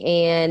day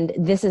and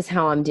this is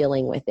how I'm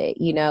dealing with it.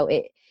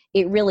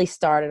 It really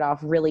started off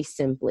really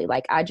simply.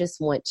 Like, I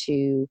just want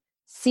to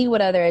see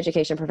what other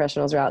education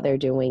professionals are out there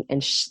doing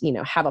and,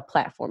 have a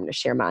platform to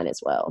share mine as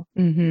well.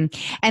 Mm-hmm.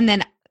 And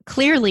then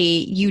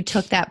clearly you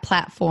took that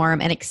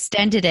platform and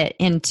extended it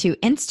into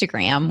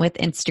Instagram with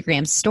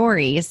Instagram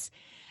stories.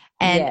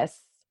 And yes.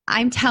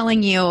 I'm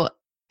telling you,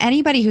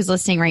 anybody who's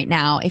listening right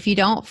now, if you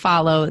don't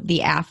follow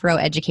The Afro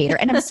Educator,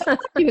 and I'm so glad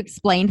you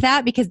explained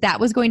that, because that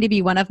was going to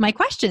be one of my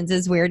questions,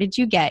 is where did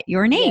you get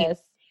your name?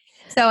 Yes.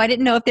 So I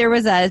didn't know if there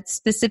was a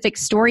specific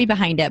story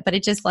behind it, but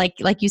it just like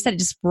you said, it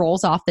just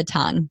rolls off the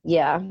tongue.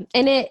 Yeah.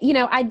 And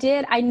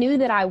I knew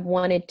that I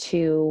wanted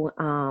to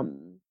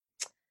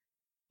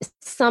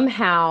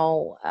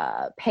somehow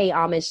pay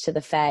homage to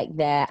the fact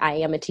that I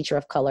am a teacher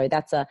of color.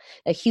 That's a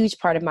huge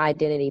part of my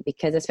identity,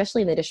 because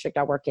especially in the district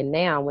I work in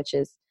now, which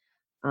is,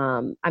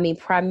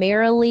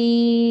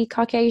 primarily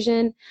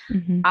Caucasian,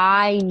 Mm-hmm.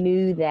 I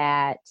knew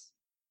that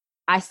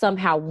I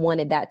somehow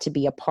wanted that to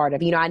be a part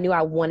of, I knew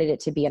I wanted it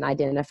to be an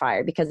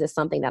identifier because it's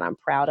something that I'm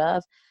proud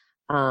of.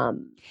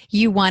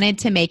 You wanted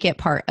to make it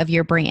part of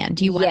your brand.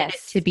 You wanted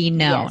it to be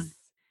known.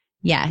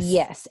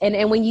 Yes.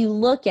 And when you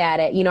look at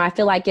it, I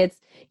feel like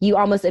you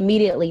almost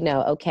immediately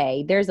know,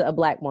 okay, there's a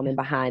Black woman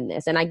behind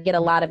this. And I get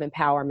a lot of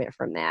empowerment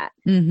from that.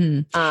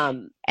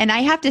 Mm-hmm. And I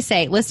have to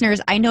say,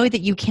 listeners, I know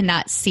that you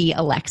cannot see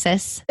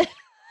Alexis,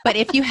 but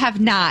if you have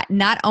not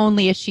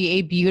only is she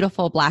a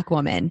beautiful Black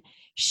woman,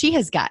 she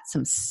has got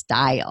some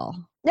style.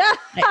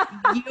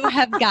 You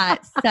have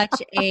got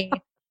such a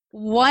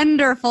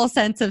wonderful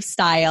sense of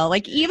style.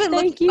 Like, even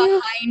looking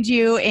behind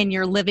you in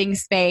your living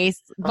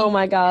space. Oh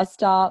my gosh,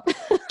 stop.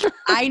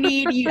 I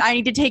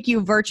need to take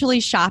you virtually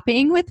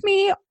shopping with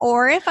me,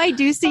 or if I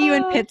do see you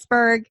in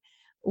Pittsburgh,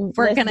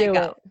 we're going to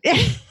go.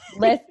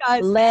 Let's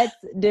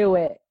do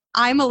it.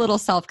 I'm a little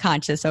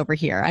self-conscious over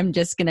here. I'm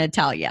just going to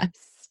tell you.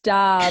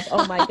 Stop.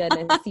 Oh my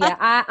goodness. Yeah.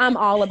 I'm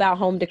all about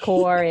home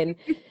decor and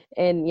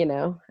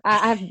I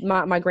have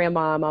my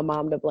grandma and my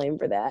mom to blame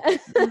for that.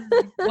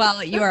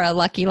 Well, you are a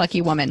lucky,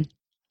 lucky woman.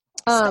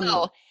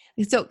 So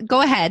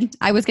go ahead.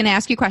 I was going to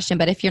ask you a question,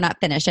 but if you're not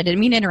finished, I didn't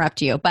mean to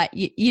interrupt you, but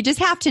you just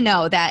have to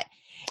know that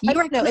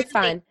it's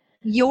fine.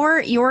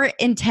 Your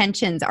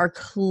intentions are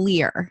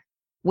clear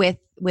with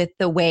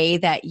the way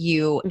that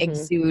you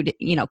exude,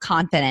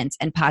 confidence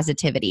and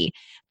positivity,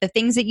 the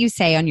things that you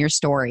say on your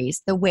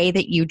stories, the way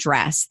that you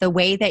dress, the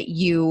way that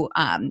you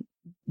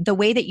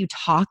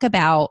talk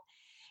about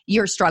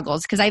your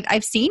struggles. Because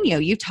I've seen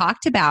you've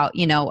talked about,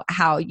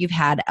 how you've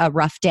had a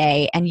rough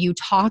day and you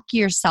talk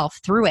yourself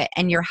through it,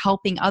 and you're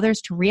helping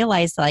others to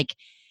realize, like,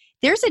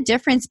 there's a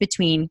difference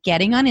between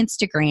getting on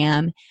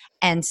Instagram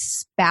and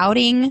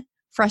spouting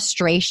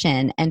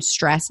frustration and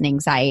stress and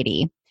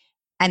anxiety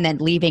and then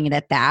leaving it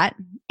at that.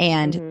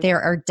 And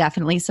there are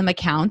definitely some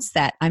accounts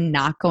that I'm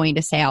not going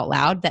to say out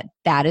loud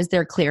that is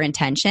their clear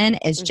intention,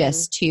 is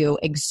just to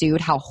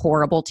exude how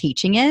horrible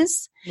teaching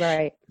is.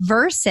 Right.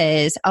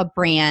 Versus a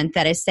brand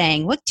that is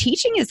saying, look,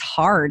 teaching is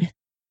hard.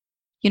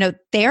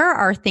 There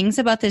are things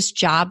about this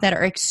job that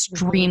are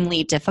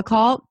extremely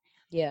difficult.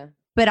 Yeah.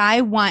 But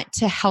I want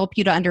to help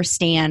you to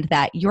understand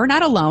that you're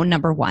not alone,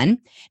 number one.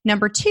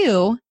 Number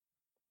two,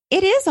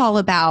 it is all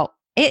about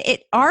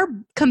our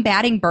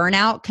combating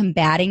burnout,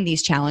 combating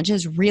these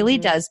challenges really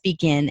does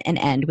begin and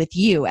end with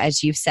you,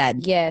 as you've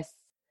said. Yes.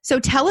 So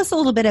tell us a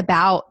little bit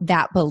about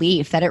that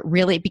belief that it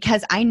really,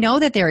 because I know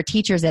that there are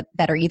teachers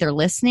that are either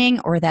listening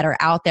or that are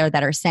out there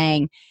that are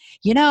saying,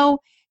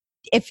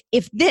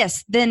 if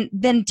this, then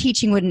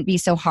teaching wouldn't be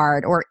so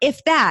hard, or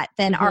if that,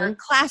 then our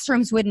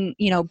classrooms wouldn't,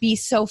 be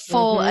so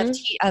full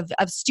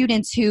of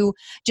students who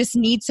just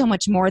need so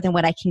much more than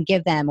what I can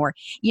give them, or,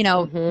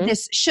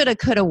 this shoulda,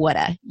 coulda,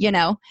 woulda,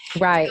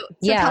 Right.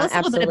 So tell us a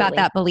little bit about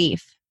that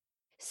belief.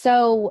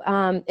 So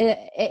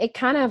it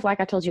kind of,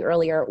 like I told you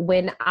earlier,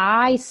 when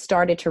I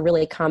started to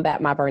really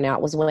combat my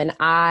burnout was when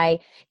I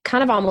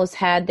kind of almost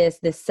had this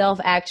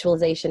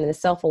self-actualization and the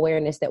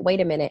self-awareness that,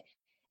 wait a minute,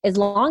 as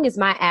long as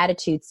my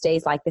attitude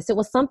stays like this, it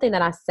was something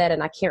that I said,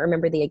 and I can't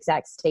remember the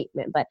exact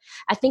statement, but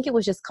I think it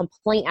was just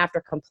complaint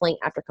after complaint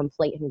after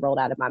complaint and rolled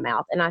out of my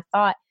mouth. And I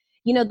thought,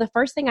 the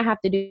first thing I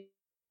have to do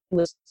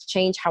was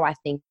change how I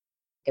think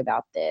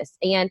about this.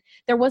 And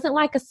there wasn't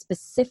like a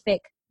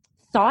specific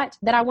thought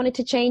that I wanted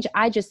to change.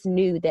 I just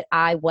knew that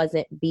I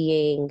wasn't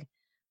that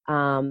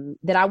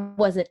I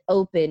wasn't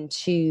open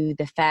to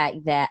the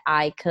fact that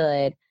I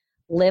could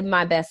live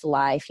my best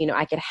life.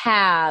 I could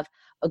have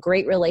a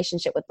great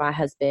relationship with my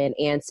husband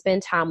and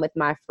spend time with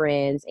my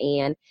friends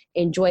and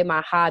enjoy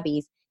my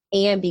hobbies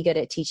and be good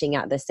at teaching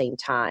at the same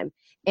time.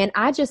 And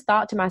I just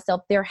thought to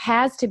myself, there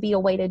has to be a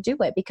way to do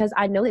it, because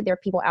I know that there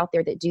are people out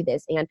there that do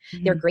this, and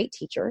they're great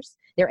teachers.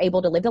 They're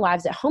able to live the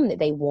lives at home that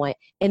they want,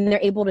 and they're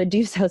able to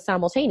do so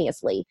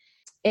simultaneously.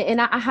 And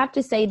I have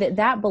to say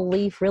that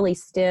belief really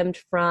stemmed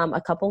from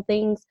a couple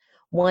things.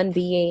 One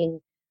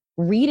being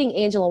reading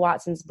Angela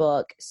Watson's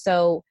book.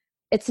 So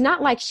it's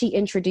not like she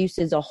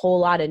introduces a whole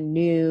lot of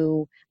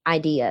new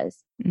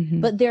ideas,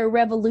 but they're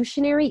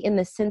revolutionary in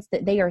the sense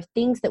that they are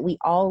things that we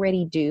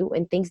already do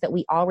and things that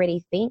we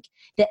already think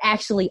that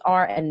actually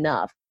are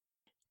enough.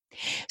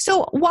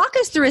 So walk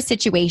us through a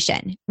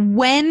situation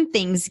when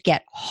things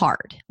get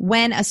hard,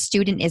 when a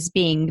student is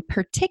being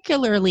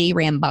particularly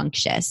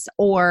rambunctious,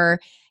 or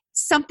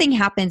something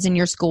happens in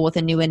your school with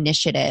a new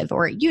initiative,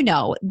 or,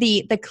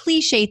 the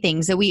cliche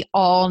things that we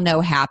all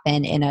know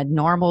happen in a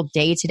normal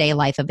day-to-day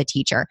life of a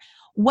teacher.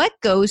 What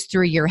goes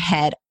through your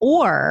head?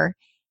 Or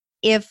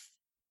if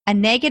a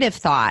negative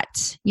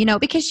thought,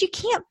 because you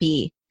can't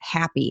be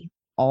happy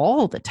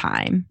all the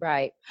time.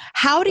 Right.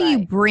 How do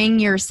you bring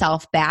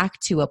yourself back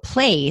to a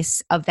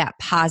place of that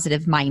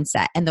positive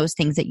mindset and those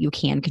things that you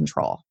can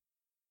control?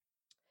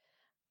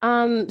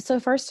 So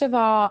first of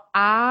all,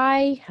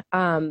 I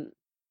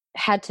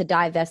had to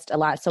divest a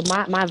lot. So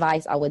my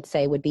advice, I would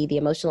say, would be the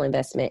emotional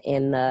investment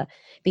in the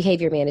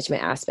behavior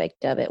management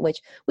aspect of it, which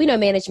we know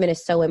management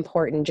is so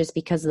important just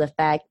because of the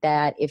fact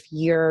that if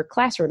your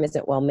classroom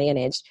isn't well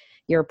managed,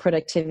 your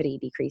productivity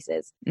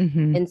decreases.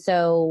 And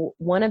so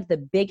one of the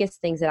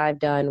biggest things that I've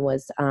done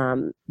was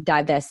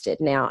divested.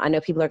 Now, I know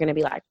people are going to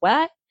be like,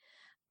 what?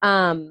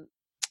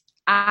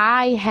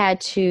 I had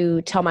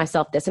to tell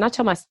myself this, and I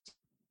tell my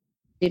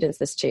students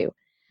this too.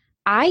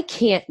 I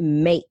can't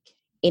make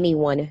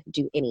anyone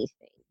do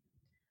anything.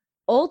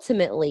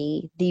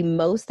 Ultimately, the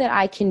most that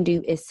I can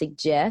do is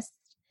suggest,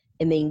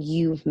 and then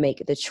you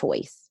make the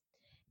choice.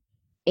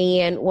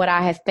 And what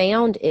I have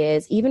found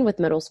is, even with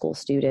middle school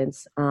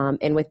students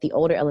and with the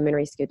older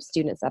elementary school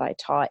students that I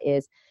taught,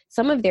 is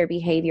some of their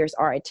behaviors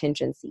are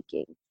attention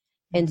seeking.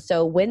 And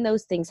so when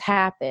those things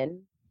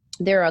happen,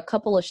 there are a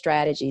couple of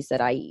strategies that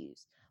I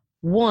use.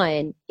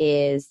 One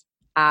is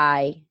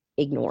I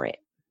ignore it.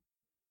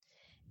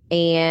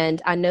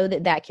 And I know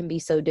that can be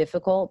so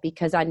difficult,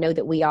 because I know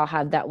that we all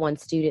have that one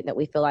student that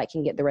we feel like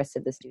can get the rest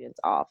of the students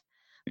off.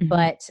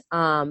 But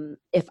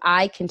if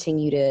I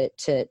continue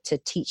to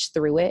teach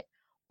through it,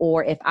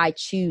 or if I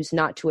choose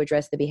not to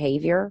address the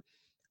behavior,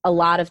 a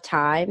lot of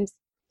times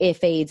it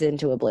fades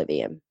into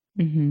oblivion.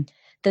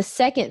 The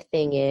second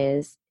thing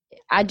is,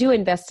 I do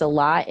invest a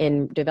lot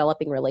in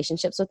developing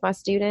relationships with my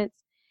students.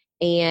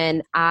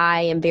 And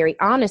I am very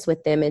honest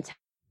with them and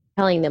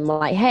telling them,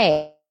 like,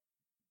 hey,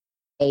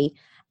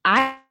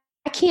 I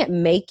can't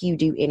make you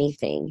do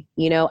anything.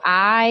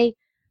 I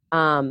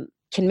can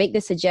make the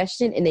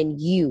suggestion, and then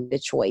you the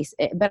choice.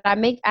 But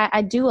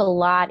I do a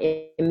lot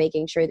in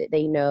making sure that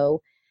they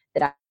know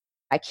that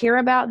I care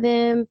about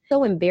them.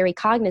 So I'm very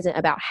cognizant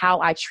about how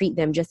I treat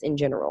them just in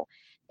general.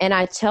 And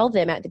I tell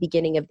them at the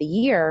beginning of the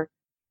year,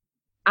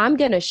 I'm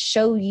going to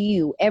show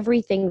you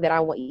everything that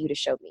I want you to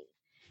show me.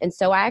 And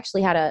so I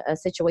actually had a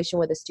situation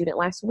with a student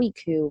last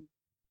week who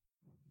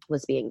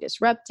was being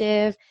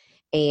disruptive,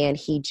 and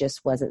he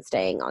just wasn't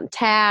staying on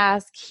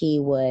task. He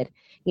would,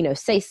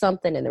 say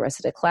something, and the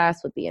rest of the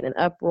class would be in an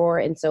uproar.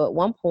 And so at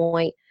one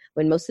point,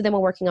 when most of them were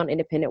working on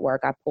independent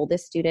work, I pulled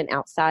this student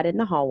outside in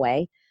the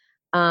hallway.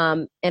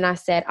 And I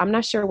said, I'm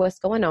not sure what's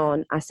going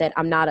on. I said,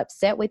 I'm not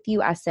upset with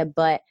you. I said,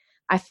 but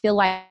I feel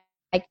like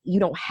you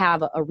don't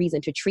have a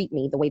reason to treat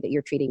me the way that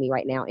you're treating me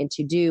right now, and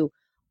to do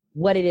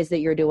what it is that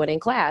you're doing in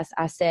class.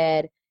 I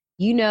said,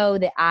 you know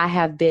that I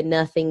have been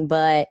nothing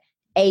but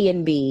A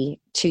and B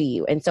to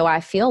you. And so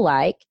I feel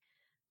like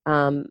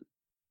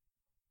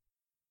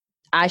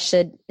I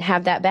should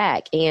have that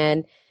back.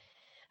 And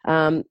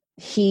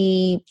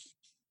he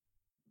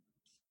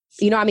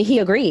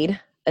agreed,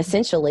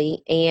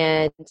 essentially.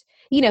 And,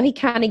 he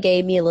kind of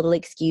gave me a little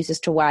excuse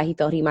as to why he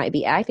felt he might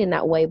be acting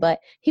that way. But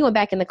he went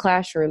back in the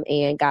classroom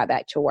and got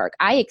back to work.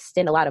 I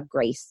extend a lot of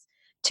grace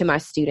to my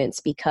students,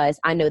 because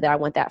I know that I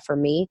want that for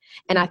me.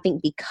 And I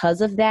think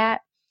because of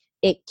that,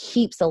 it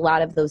keeps a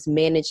lot of those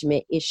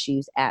management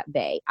issues at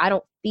bay. I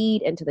don't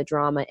feed into the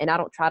drama, and I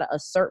don't try to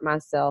assert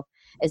myself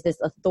as this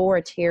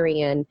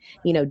authoritarian,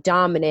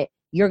 dominant,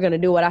 you're going to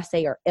do what I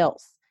say or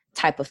else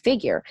type of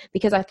figure.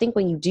 Because I think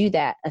when you do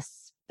that,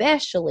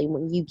 especially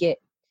when you get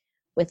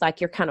with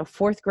like your kind of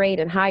fourth grade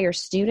and higher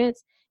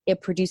students,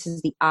 it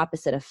produces the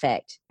opposite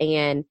effect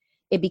and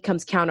it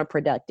becomes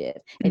counterproductive.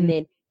 And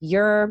then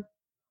you're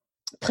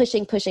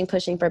pushing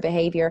for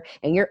behavior,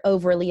 and you're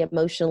overly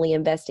emotionally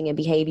investing in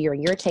behavior,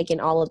 and you're taking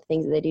all of the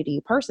things that they do to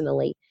you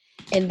personally.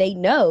 And they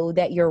know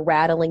that you're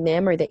rattling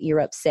them, or that you're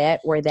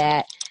upset, or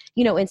that,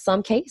 you know, in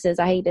some cases,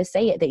 I hate to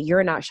say it, that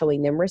you're not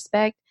showing them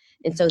respect.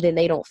 And so then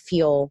they don't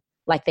feel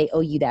like they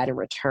owe you that in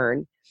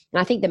return.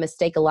 And I think the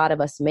mistake a lot of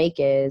us make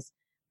is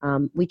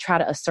we try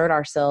to assert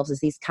ourselves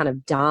as these kind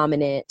of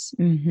dominant,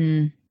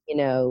 you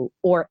know,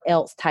 or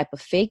else type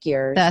of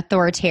figures. The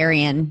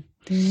authoritarian.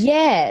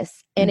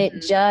 Yes. And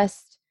it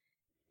just,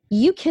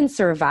 you can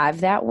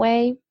survive that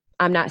way.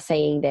 I'm not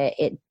saying that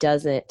it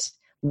doesn't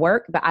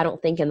work, but I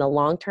don't think in the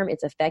long term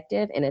it's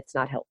effective, and it's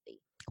not healthy.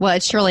 Well,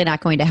 it's surely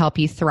not going to help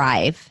you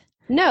thrive.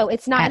 No,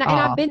 it's not. And all.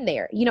 I've been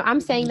there. You know,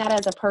 I'm saying that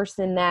as a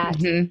person that,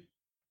 you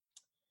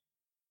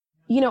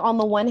know, on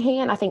the one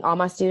hand, I think all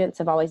my students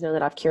have always known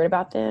that I've cared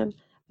about them.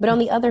 But on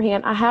the other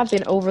hand, I have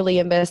been overly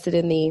invested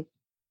in the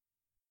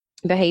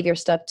behavior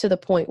stuff to the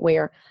point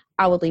where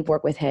I would leave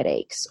work with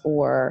headaches,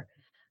 or,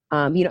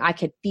 you know, I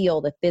could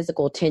feel the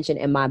physical tension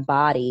in my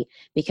body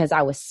because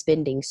I was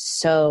spending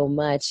so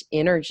much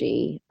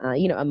energy,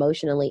 you know,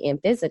 emotionally and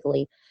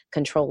physically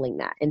controlling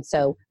that. And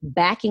so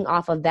backing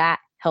off of that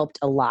helped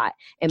a lot.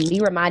 And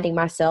me reminding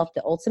myself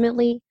that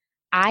ultimately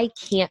I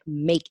can't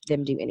make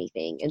them do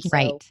anything. And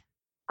so,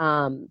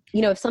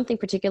 you know, if something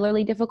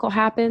particularly difficult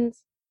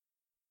happens,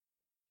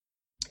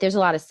 there's a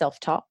lot of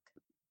self-talk.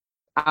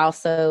 I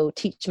also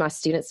teach my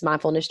students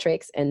mindfulness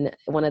tricks. And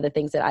one of the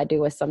things that I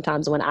do is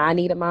sometimes when I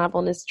need a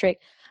mindfulness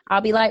trick,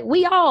 I'll be like,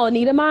 we all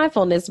need a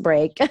mindfulness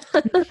break.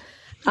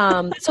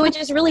 So it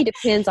just really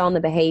depends on the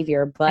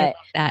behavior. But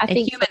I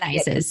think it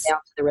humanizes down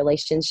to the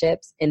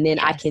relationships. And then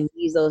I can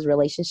use those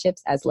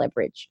relationships as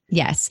leverage.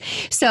 Yes.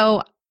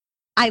 So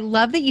I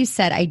love that you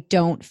said I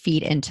don't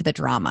feed into the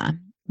drama,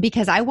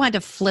 because I want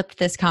to flip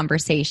this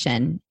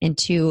conversation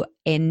into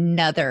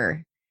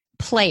another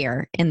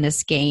player in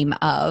this game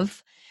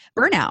of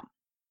burnout,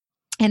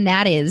 and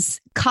that is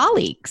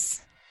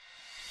colleagues.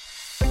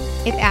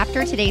 If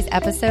after today's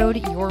episode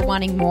you're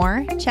wanting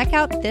more, check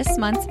out this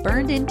month's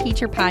Burned In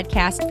Teacher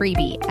podcast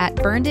freebie at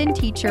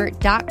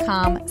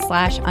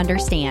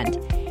burnedinteacher.com/understand.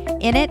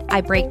 In it,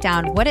 I break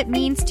down what it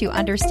means to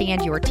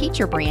understand your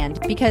teacher brand,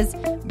 because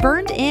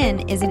Burned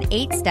In is an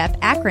 8-step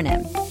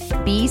acronym.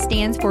 B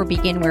stands for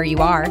begin where you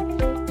are.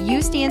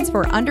 U stands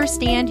for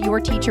understand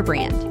your teacher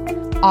brand.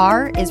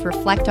 R is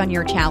reflect on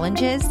your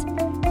challenges.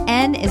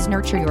 N is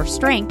nurture your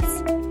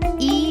strengths.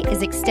 E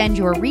is extend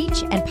your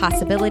reach and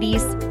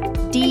possibilities.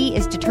 D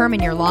is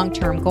determine your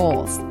long-term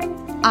goals.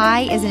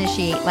 I is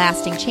initiate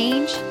lasting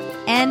change.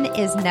 N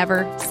is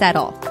never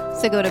settle.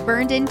 So go to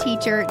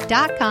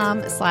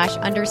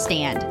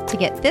burnedinteacher.com/understand to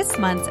get this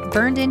month's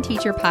Burned In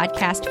Teacher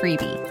podcast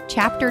freebie,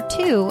 chapter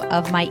 2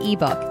 of my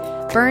ebook,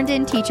 Burned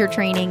In Teacher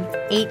Training,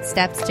 8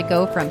 Steps to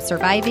Go From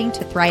Surviving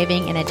to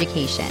Thriving in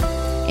Education.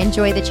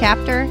 Enjoy the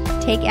chapter,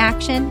 take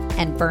action,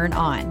 and burn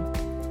on.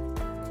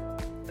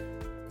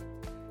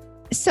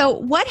 So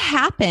what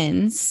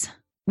happens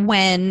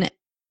when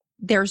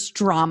there's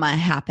drama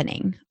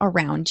happening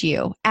around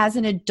you as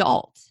an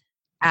adult,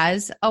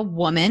 as a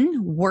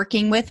woman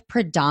working with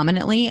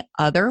predominantly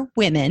other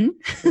women?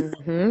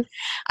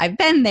 I've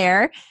been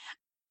there.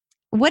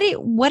 What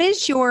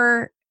is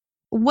your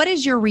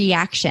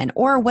reaction,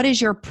 or what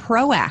is your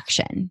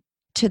proaction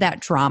to that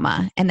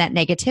drama and that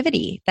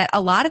negativity that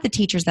a lot of the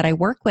teachers that I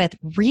work with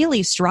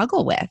really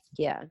struggle with?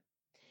 Yeah.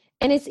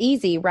 And it's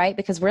easy, right?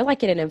 Because we're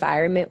like in an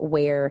environment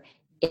where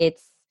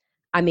it's,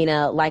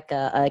 like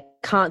a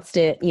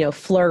constant, you know,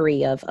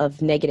 flurry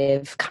of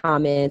negative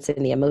comments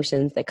and the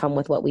emotions that come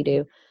with what we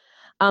do.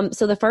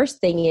 So the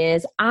first thing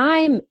is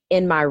I'm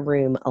in my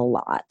room a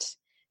lot.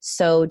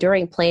 So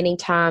during planning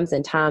times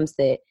and times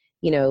that,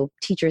 you know,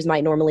 teachers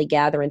might normally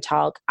gather and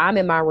talk, I'm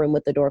in my room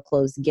with the door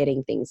closed,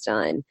 getting things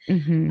done.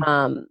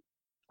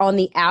 On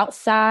the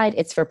outside,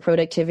 it's for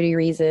productivity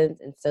reasons,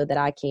 and so that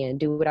I can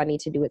do what I need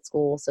to do at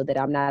school, so that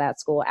I'm not at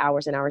school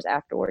hours and hours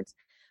afterwards.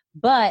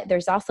 But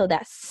there's also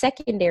that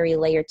secondary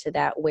layer to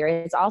that, where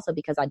it's also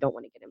because I don't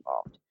want to get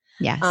involved.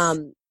 Yes.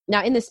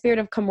 Now, in the spirit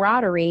of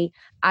camaraderie,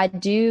 I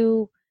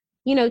do,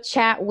 you know,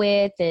 chat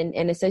with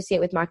and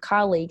associate with my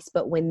colleagues.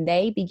 But when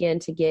they begin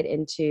to get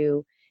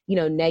into, you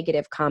know,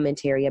 negative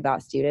commentary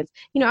about students,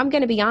 you know, I'm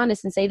going to be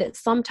honest and say that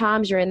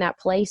sometimes you're in that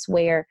place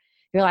where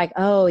you're like,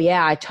 oh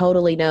yeah, I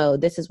totally know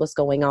this is what's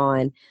going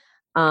on.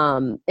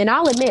 And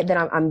I'll admit that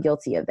I'm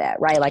guilty of that,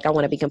 right? Like, I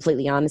want to be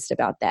completely honest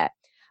about that.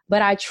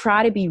 But I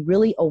try to be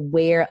really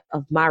aware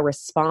of my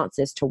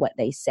responses to what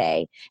they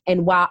say.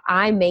 And while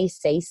I may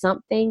say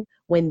something,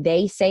 when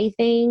they say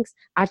things,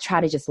 I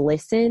try to just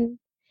listen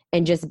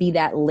and just be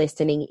that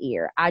listening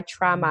ear. I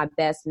try my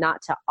best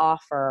not to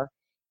offer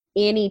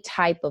any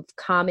type of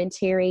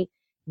commentary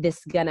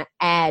that's going to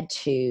add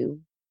to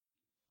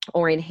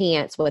or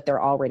enhance what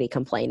they're already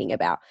complaining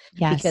about.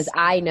 Yes. Because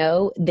I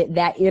know that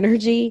that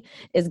energy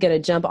is going to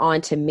jump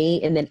onto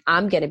me, and then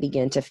I'm going to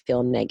begin to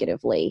feel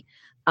negatively.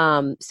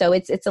 So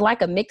it's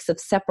like a mix of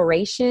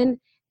separation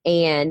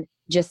and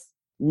just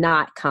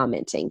not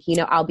commenting.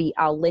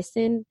 I'll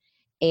listen,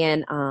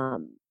 and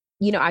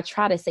I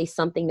try to say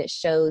something that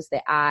shows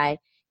that I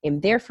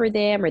am there for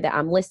them, or that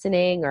I'm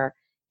listening, or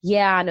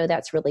yeah, I know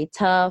that's really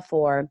tough,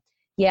 or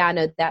yeah, I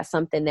know that's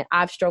something that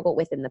I've struggled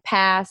with in the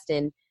past.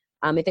 And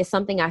if it's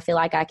something I feel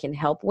like I can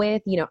help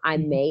with, I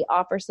may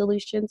offer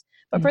solutions.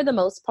 But for the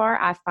most part,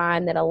 I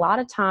find that a lot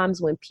of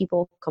times when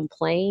people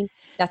complain,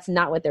 that's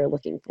not what they're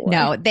looking for.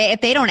 No,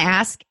 if they don't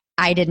ask,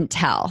 I didn't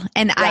tell.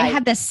 And Right. I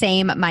had the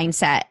same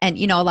mindset. And,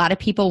 a lot of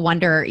people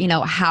wonder,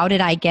 how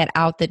did I get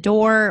out the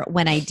door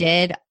when I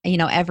did,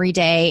 every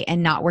day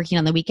and not working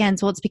on the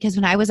weekends? Well, it's because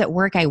when I was at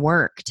work, I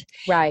worked.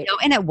 Right.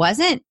 And it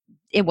wasn't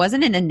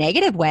in a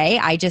negative way.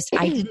 I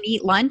didn't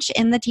eat lunch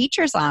in the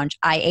teacher's lounge.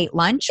 I ate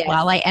lunch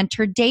while I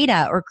entered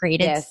data or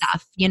graded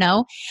stuff,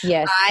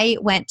 Yes. I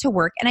went to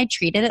work and I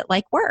treated it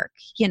like work,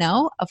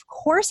 Of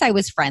course I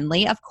was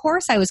friendly. Of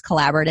course I was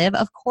collaborative.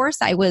 Of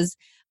course I was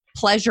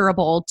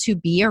pleasurable to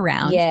be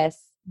around. Yes.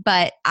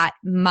 But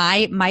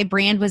my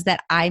brand was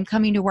that I'm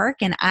coming to work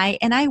and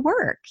I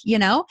work,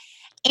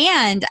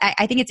 And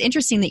I think it's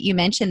interesting that you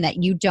mentioned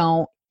that you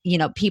don't,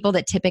 people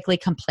that typically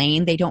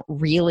complain, they don't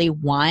really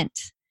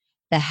want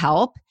the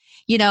help.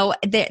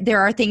 There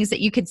are things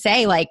that you could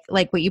say, like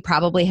what you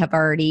probably have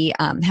already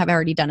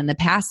done in the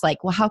past,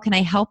 like, well, how can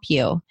I help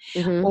you?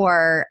 Mm-hmm.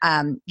 Or,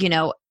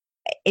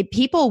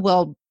 people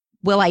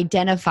will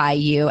identify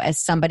you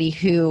as somebody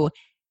who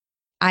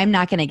I'm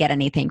not going to get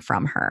anything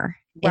from her.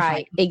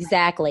 Right.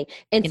 Exactly.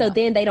 And so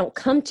then they don't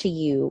come to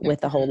you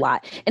with a whole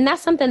lot. And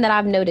that's something that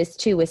I've noticed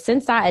too, is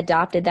since I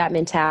adopted that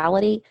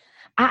mentality,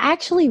 I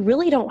actually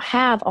really don't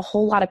have a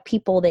whole lot of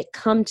people that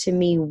come to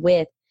me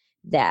with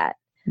that.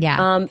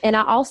 Yeah. And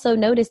I also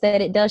noticed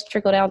that it does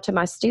trickle down to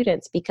my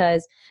students,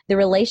 because the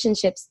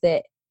relationships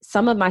that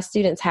some of my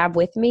students have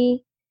with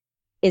me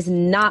is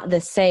not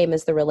the same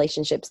as the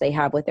relationships they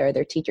have with their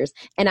other teachers.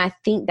 And I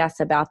think that's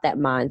about that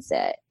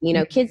mindset.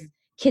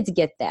 Kids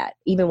get that,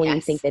 even when you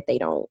think that they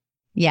don't.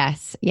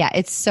 Yes. Yeah.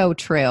 It's so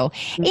true.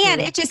 Mm-hmm.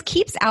 And it just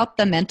keeps out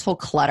the mental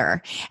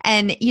clutter.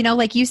 And,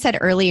 like you said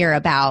earlier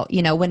about,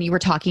 when you were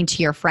talking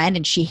to your friend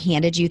and she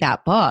handed you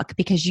that book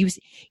because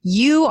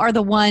you are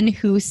the one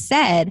who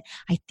said,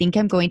 I think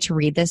I'm going to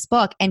read this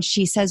book. And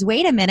she says,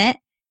 wait a minute,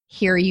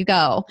 here you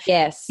go.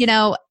 Yes.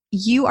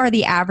 You are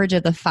the average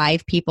of the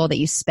 5 people that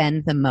you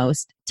spend the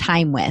most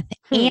time with.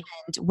 And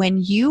when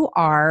you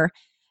are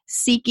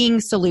seeking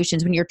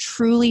solutions, when you're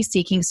truly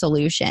seeking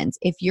solutions,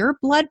 if your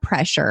blood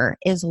pressure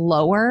is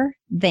lower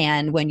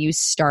than when you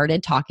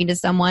started talking to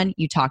someone,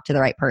 you talk to the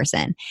right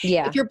person.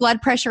 Yeah. If your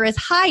blood pressure is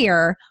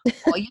higher,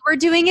 all you were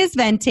doing is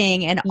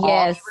venting, and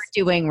all you were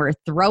doing were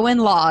throwing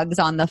logs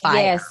on the fire.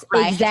 Yes,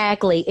 right?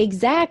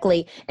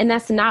 Exactly. And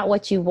that's not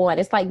what you want.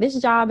 It's like this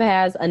job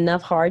has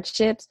enough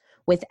hardships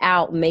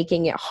without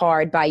making it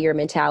hard by your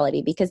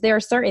mentality, because there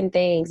are certain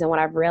things, and what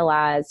I've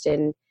realized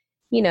in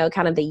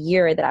kind of the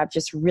year that I've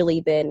just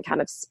really been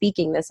kind of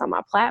speaking this on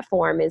my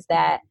platform, is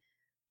that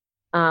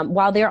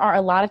while there are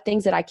a lot of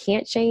things that I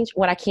can't change,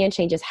 what I can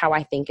change is how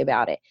I think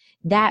about it.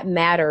 That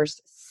matters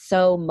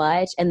so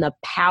much. And the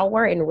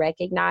power in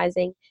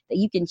recognizing that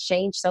you can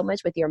change so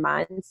much with your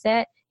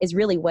mindset is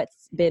really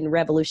what's been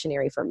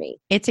revolutionary for me.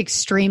 It's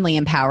extremely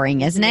empowering,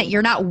 isn't it?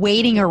 You're not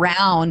waiting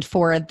around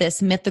for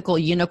this mythical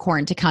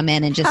unicorn to come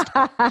in and just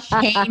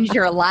change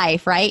your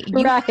life, right?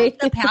 You have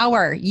the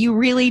power. You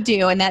really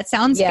do. And that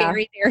sounds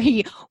very,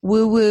 very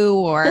woo-woo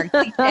or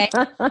cliche,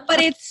 but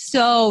it's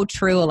so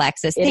true,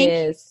 Alexis. Thank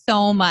you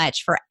so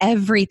much for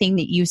everything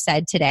that you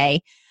said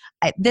today.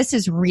 This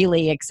is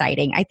really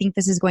exciting. I think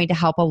this is going to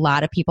help a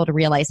lot of people to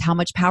realize how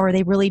much power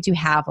they really do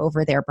have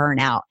over their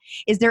burnout.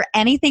 Is there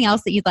anything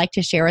else that you'd like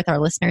to share with our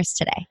listeners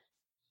today?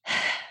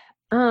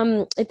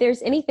 If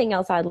there's anything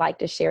else I'd like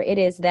to share, it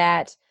is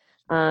that,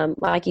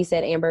 like you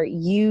said, Amber,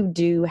 you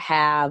do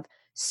have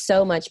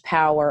so much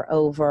power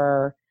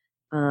over,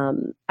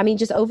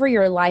 just over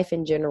your life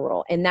in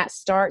general. And that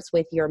starts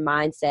with your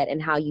mindset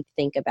and how you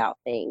think about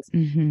things.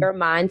 Mm-hmm. Your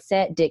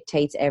mindset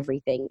dictates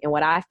everything. And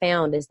what I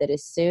found is that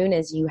as soon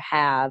as you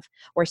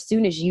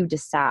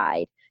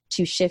decide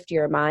to shift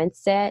your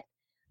mindset,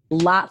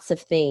 lots of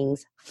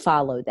things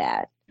follow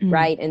that. Mm-hmm.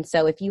 Right. And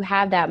so if you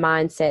have that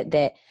mindset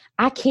that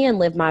I can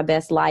live my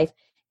best life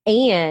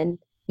and,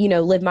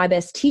 live my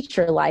best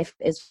teacher life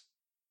as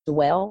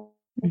well,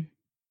 mm-hmm.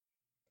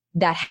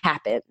 that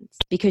happens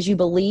because you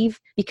believe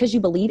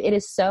it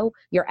is so,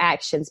 your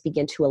actions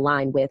begin to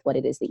align with what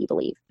it is that you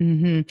believe.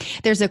 Mm-hmm.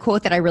 There's a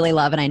quote that I really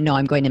love, and I know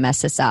I'm going to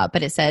mess this up,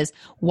 but it says,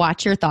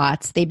 watch your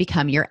thoughts, they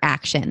become your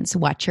actions.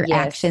 Watch your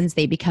actions,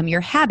 they become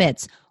your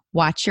habits.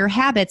 Watch your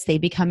habits, they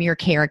become your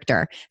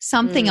character.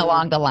 Something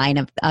along the line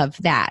of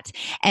that.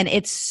 And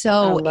it's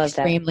so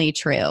extremely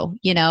true.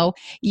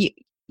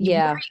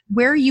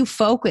 Where you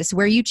focus,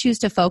 where you choose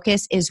to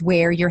focus is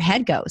where your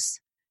head goes,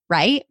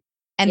 right?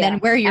 And then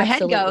where your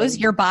head goes,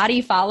 your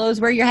body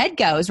follows where your head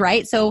goes,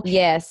 right? So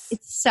yes,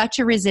 it's such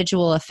a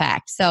residual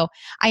effect. So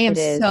I am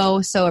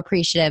so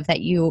appreciative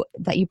that you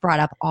brought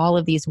up all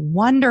of these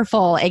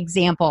wonderful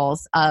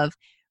examples of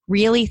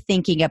really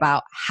thinking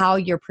about how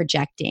you're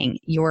projecting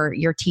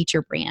your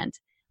teacher brand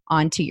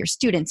onto your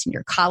students and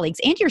your colleagues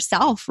and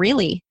yourself,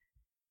 really.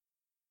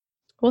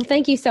 Well,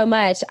 thank you so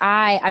much.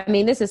 I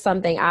mean, this is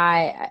something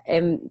I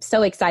am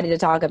so excited to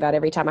talk about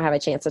every time I have a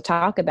chance to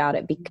talk about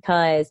it,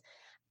 because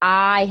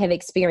I have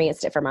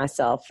experienced it for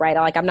myself, right?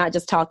 Like, I'm not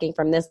just talking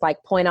from this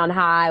like point on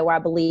high where I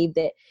believe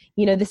that,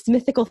 you know, this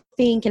mythical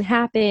thing can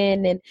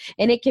happen and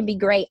it can be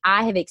great.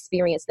 I have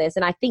experienced this.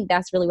 And I think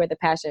that's really where the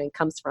passion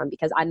comes from,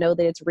 because I know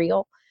that it's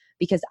real,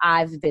 because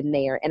I've been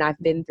there and I've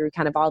been through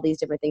kind of all these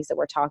different things that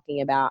we're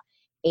talking about.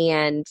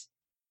 And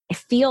I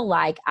feel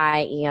like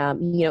I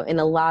am, you know, in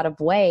a lot of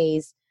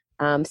ways,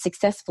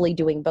 successfully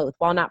doing both,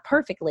 while not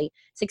perfectly,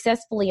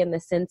 successfully in the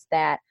sense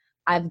that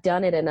I've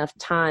done it enough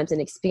times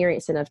and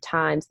experienced enough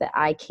times that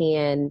I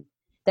can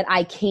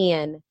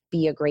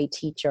be a great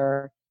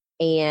teacher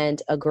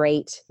and a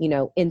great, you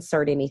know,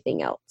 insert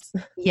anything else.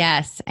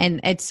 Yes.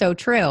 And it's so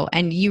true.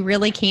 And you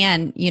really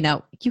can, you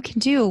know, you can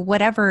do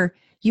whatever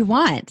you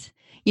want.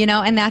 You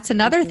know, and that's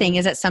another thing,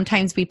 is that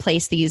sometimes we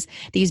place these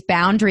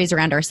boundaries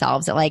around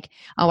ourselves that like,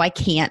 oh, I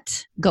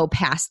can't go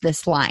past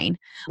this line.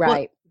 Right.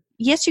 Well,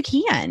 yes, you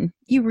can.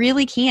 You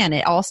really can.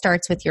 It all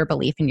starts with your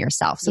belief in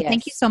yourself. So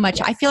thank you so much.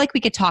 Yes. I feel like we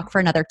could talk for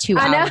another 2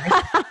 hours.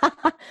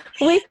 I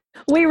know.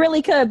 we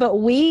really could, but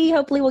we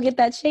hopefully will get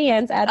that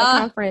chance at the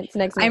conference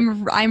next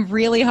month. I'm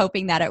really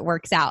hoping that it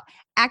works out.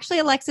 Actually,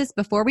 Alexis,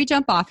 before we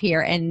jump off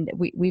here, and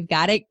we've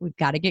got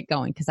to get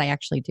going, because I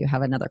actually do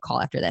have another call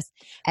after this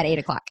at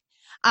 8:00.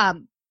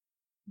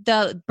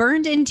 The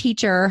Burned In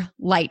Teacher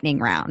lightning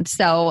round.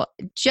 So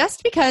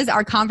just because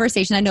our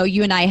conversation, I know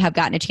you and I have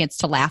gotten a chance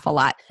to laugh a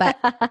lot, but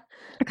our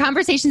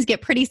conversations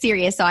get pretty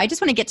serious. So I just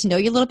want to get to know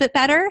you a little bit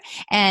better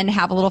and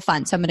have a little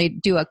fun. So I'm going to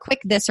do a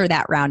quick this or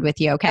that round with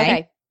you.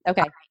 Okay.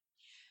 Okay.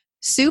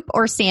 Soup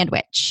or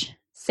sandwich?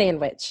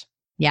 Sandwich.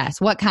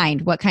 Yes. What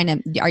kind? What kind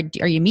of,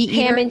 are you meat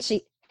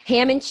eater?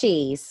 Ham and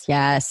cheese.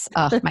 Yes.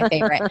 Oh, my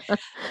favorite.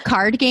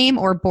 Card game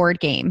or board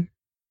game?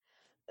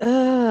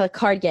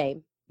 Card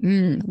game.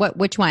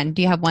 Which one?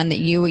 Do you have one that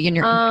you and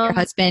your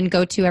husband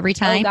go to every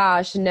time? Oh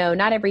gosh, no,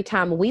 not every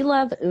time. We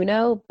love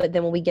Uno, but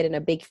then when we get in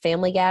a big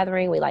family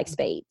gathering, we like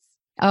spades.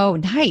 Oh,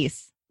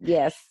 nice.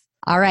 Yes.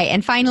 All right.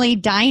 And finally,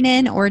 dine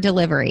in or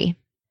delivery?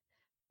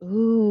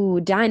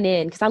 Ooh, dine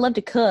in, because I love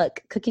to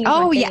cook. Cooking is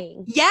my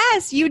thing.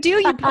 Yes, you do.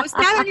 You post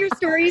that on your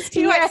stories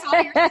too. Yes. I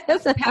saw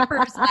your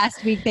peppers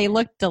last week. They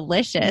look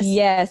delicious.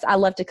 Yes, I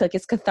love to cook.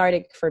 It's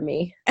cathartic for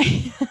me.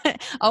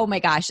 Oh my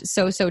gosh.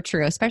 So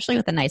true, especially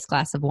with a nice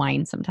glass of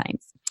wine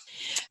sometimes.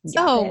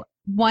 So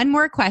one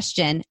more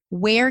question.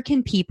 Where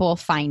can people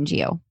find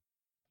you?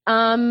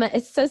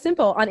 It's so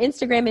simple. On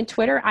Instagram and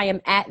Twitter, I am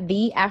at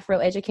The Afro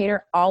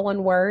Educator, all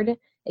one word.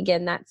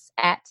 Again, that's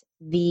at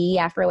The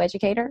Afro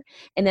Educator.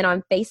 And then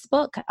on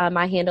Facebook,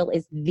 my handle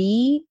is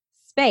The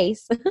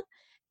Space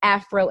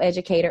Afro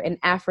Educator, and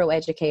Afro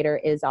Educator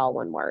is all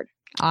one word.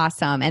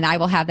 Awesome. And I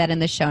will have that in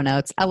the show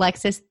notes.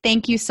 Alexis,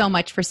 thank you so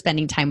much for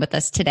spending time with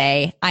us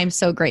today. I'm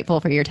so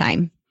grateful for your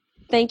time.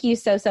 Thank you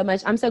so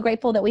much. I'm so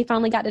grateful that we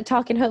finally got to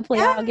talk, and hopefully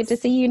I'll get to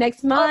see you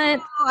next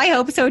month. Oh, I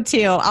hope so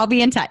too. I'll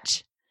be in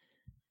touch.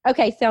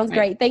 Okay. Sounds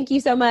great. Thank you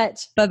so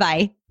much.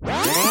 Bye-bye.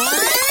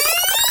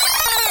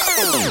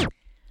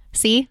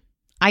 See,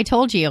 I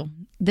told you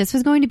this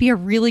was going to be a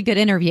really good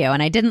interview,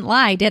 and I didn't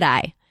lie, did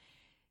I?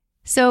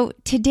 So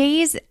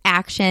today's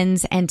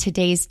actions and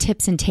today's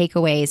tips and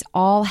takeaways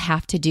all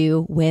have to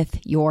do with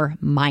your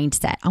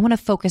mindset. I want to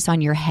focus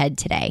on your head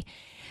today.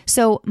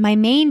 So my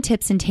main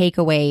tips and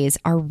takeaways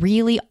are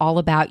really all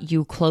about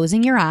you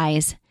closing your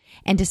eyes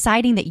and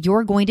deciding that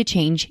you're going to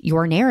change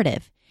your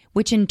narrative,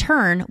 which in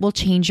turn will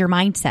change your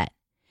mindset.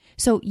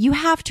 So you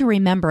have to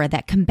remember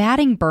that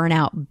combating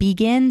burnout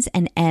begins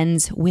and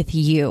ends with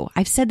you.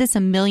 I've said this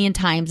a million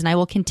times, and I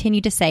will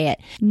continue to say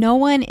it. No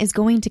one is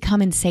going to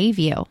come and save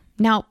you.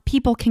 Now,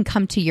 people can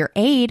come to your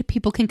aid.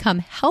 People can come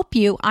help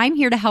you. I'm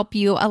here to help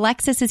you.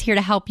 Alexis is here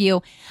to help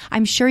you.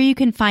 I'm sure you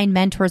can find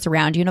mentors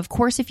around you. And of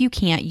course, if you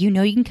can't, you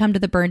know you can come to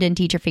the Burned In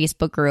Teacher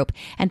Facebook group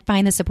and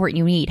find the support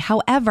you need.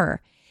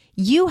 However,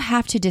 you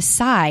have to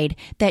decide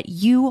that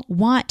you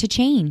want to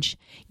change.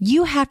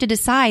 You have to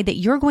decide that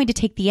you're going to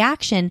take the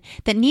action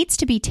that needs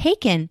to be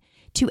taken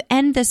to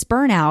end this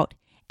burnout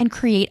and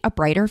create a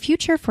brighter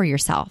future for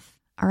yourself.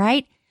 All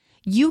right?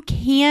 You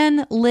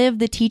can live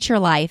the teacher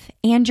life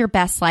and your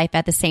best life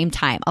at the same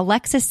time.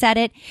 Alexis said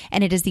it,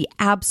 and it is the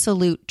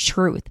absolute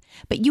truth.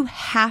 But you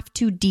have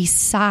to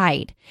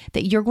decide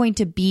that you're going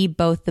to be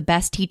both the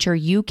best teacher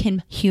you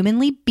can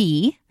humanly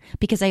be,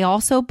 because I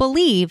also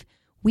believe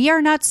we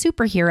are not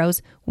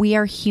superheroes. We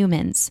are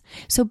humans.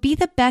 So be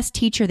the best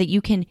teacher that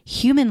you can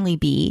humanly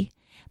be,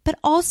 but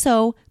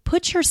also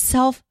put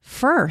yourself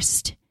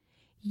first.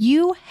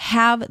 You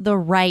have the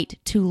right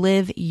to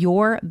live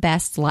your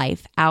best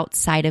life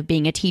outside of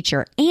being a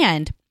teacher.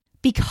 And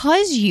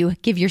because you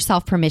give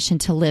yourself permission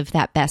to live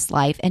that best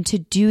life and to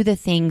do the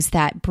things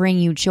that bring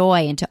you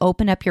joy and to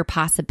open up your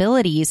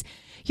possibilities,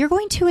 you're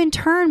going to in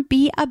turn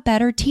be a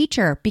better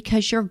teacher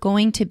because you're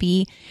going to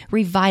be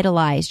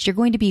revitalized. You're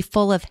going to be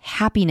full of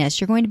happiness.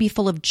 You're going to be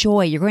full of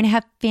joy. You're going to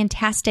have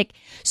fantastic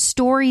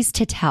stories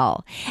to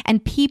tell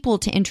and people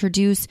to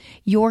introduce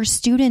your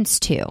students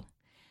to.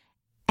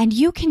 And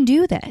you can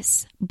do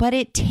this, but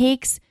it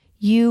takes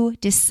you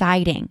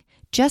deciding.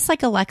 Just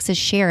like Alexis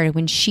shared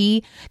when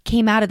she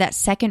came out of that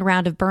second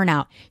round of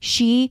burnout,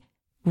 she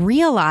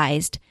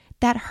realized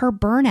that her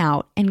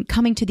burnout and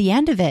coming to the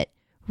end of it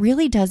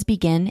really does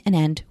begin and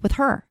end with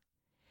her.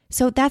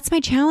 So that's my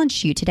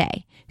challenge to you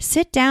today.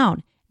 Sit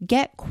down,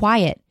 get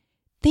quiet,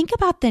 think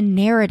about the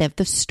narrative,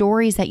 the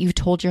stories that you've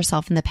told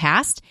yourself in the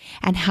past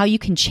and how you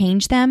can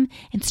change them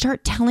and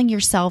start telling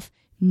yourself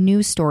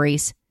new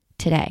stories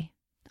today.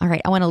 All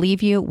right, I want to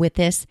leave you with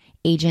this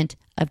agent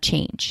of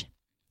change.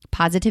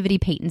 Positivity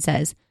Peyton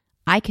says,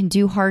 I can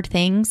do hard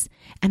things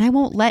and I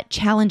won't let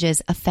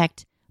challenges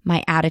affect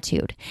my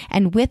attitude.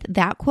 And with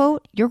that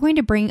quote, you're going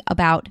to bring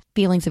about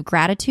feelings of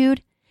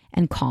gratitude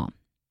and calm.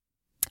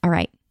 All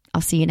right,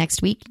 I'll see you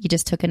next week. You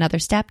just took another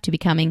step to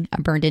becoming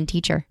a burned-in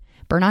teacher.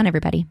 Burn on,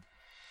 everybody.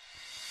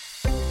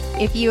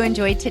 If you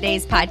enjoyed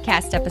today's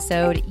podcast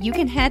episode, you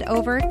can head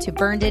over to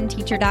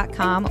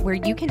burnedinteacher.com where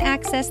you can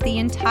access the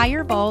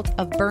entire vault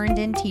of Burned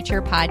In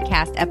Teacher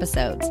podcast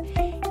episodes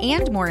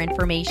and more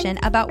information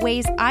about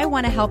ways I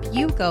want to help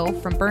you go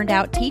from burned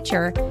out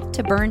teacher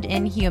to burned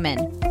in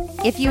human.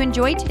 If you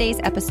enjoyed today's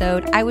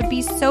episode, I would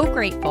be so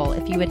grateful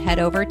if you would head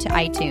over to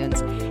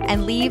iTunes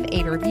and leave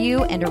a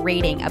review and a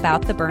rating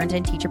about the Burned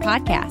In Teacher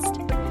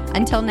podcast.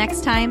 Until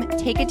next time,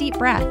 take a deep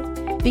breath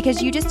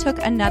because you just took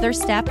another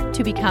step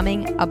to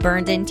becoming a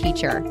burned in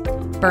teacher.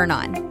 Burn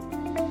on.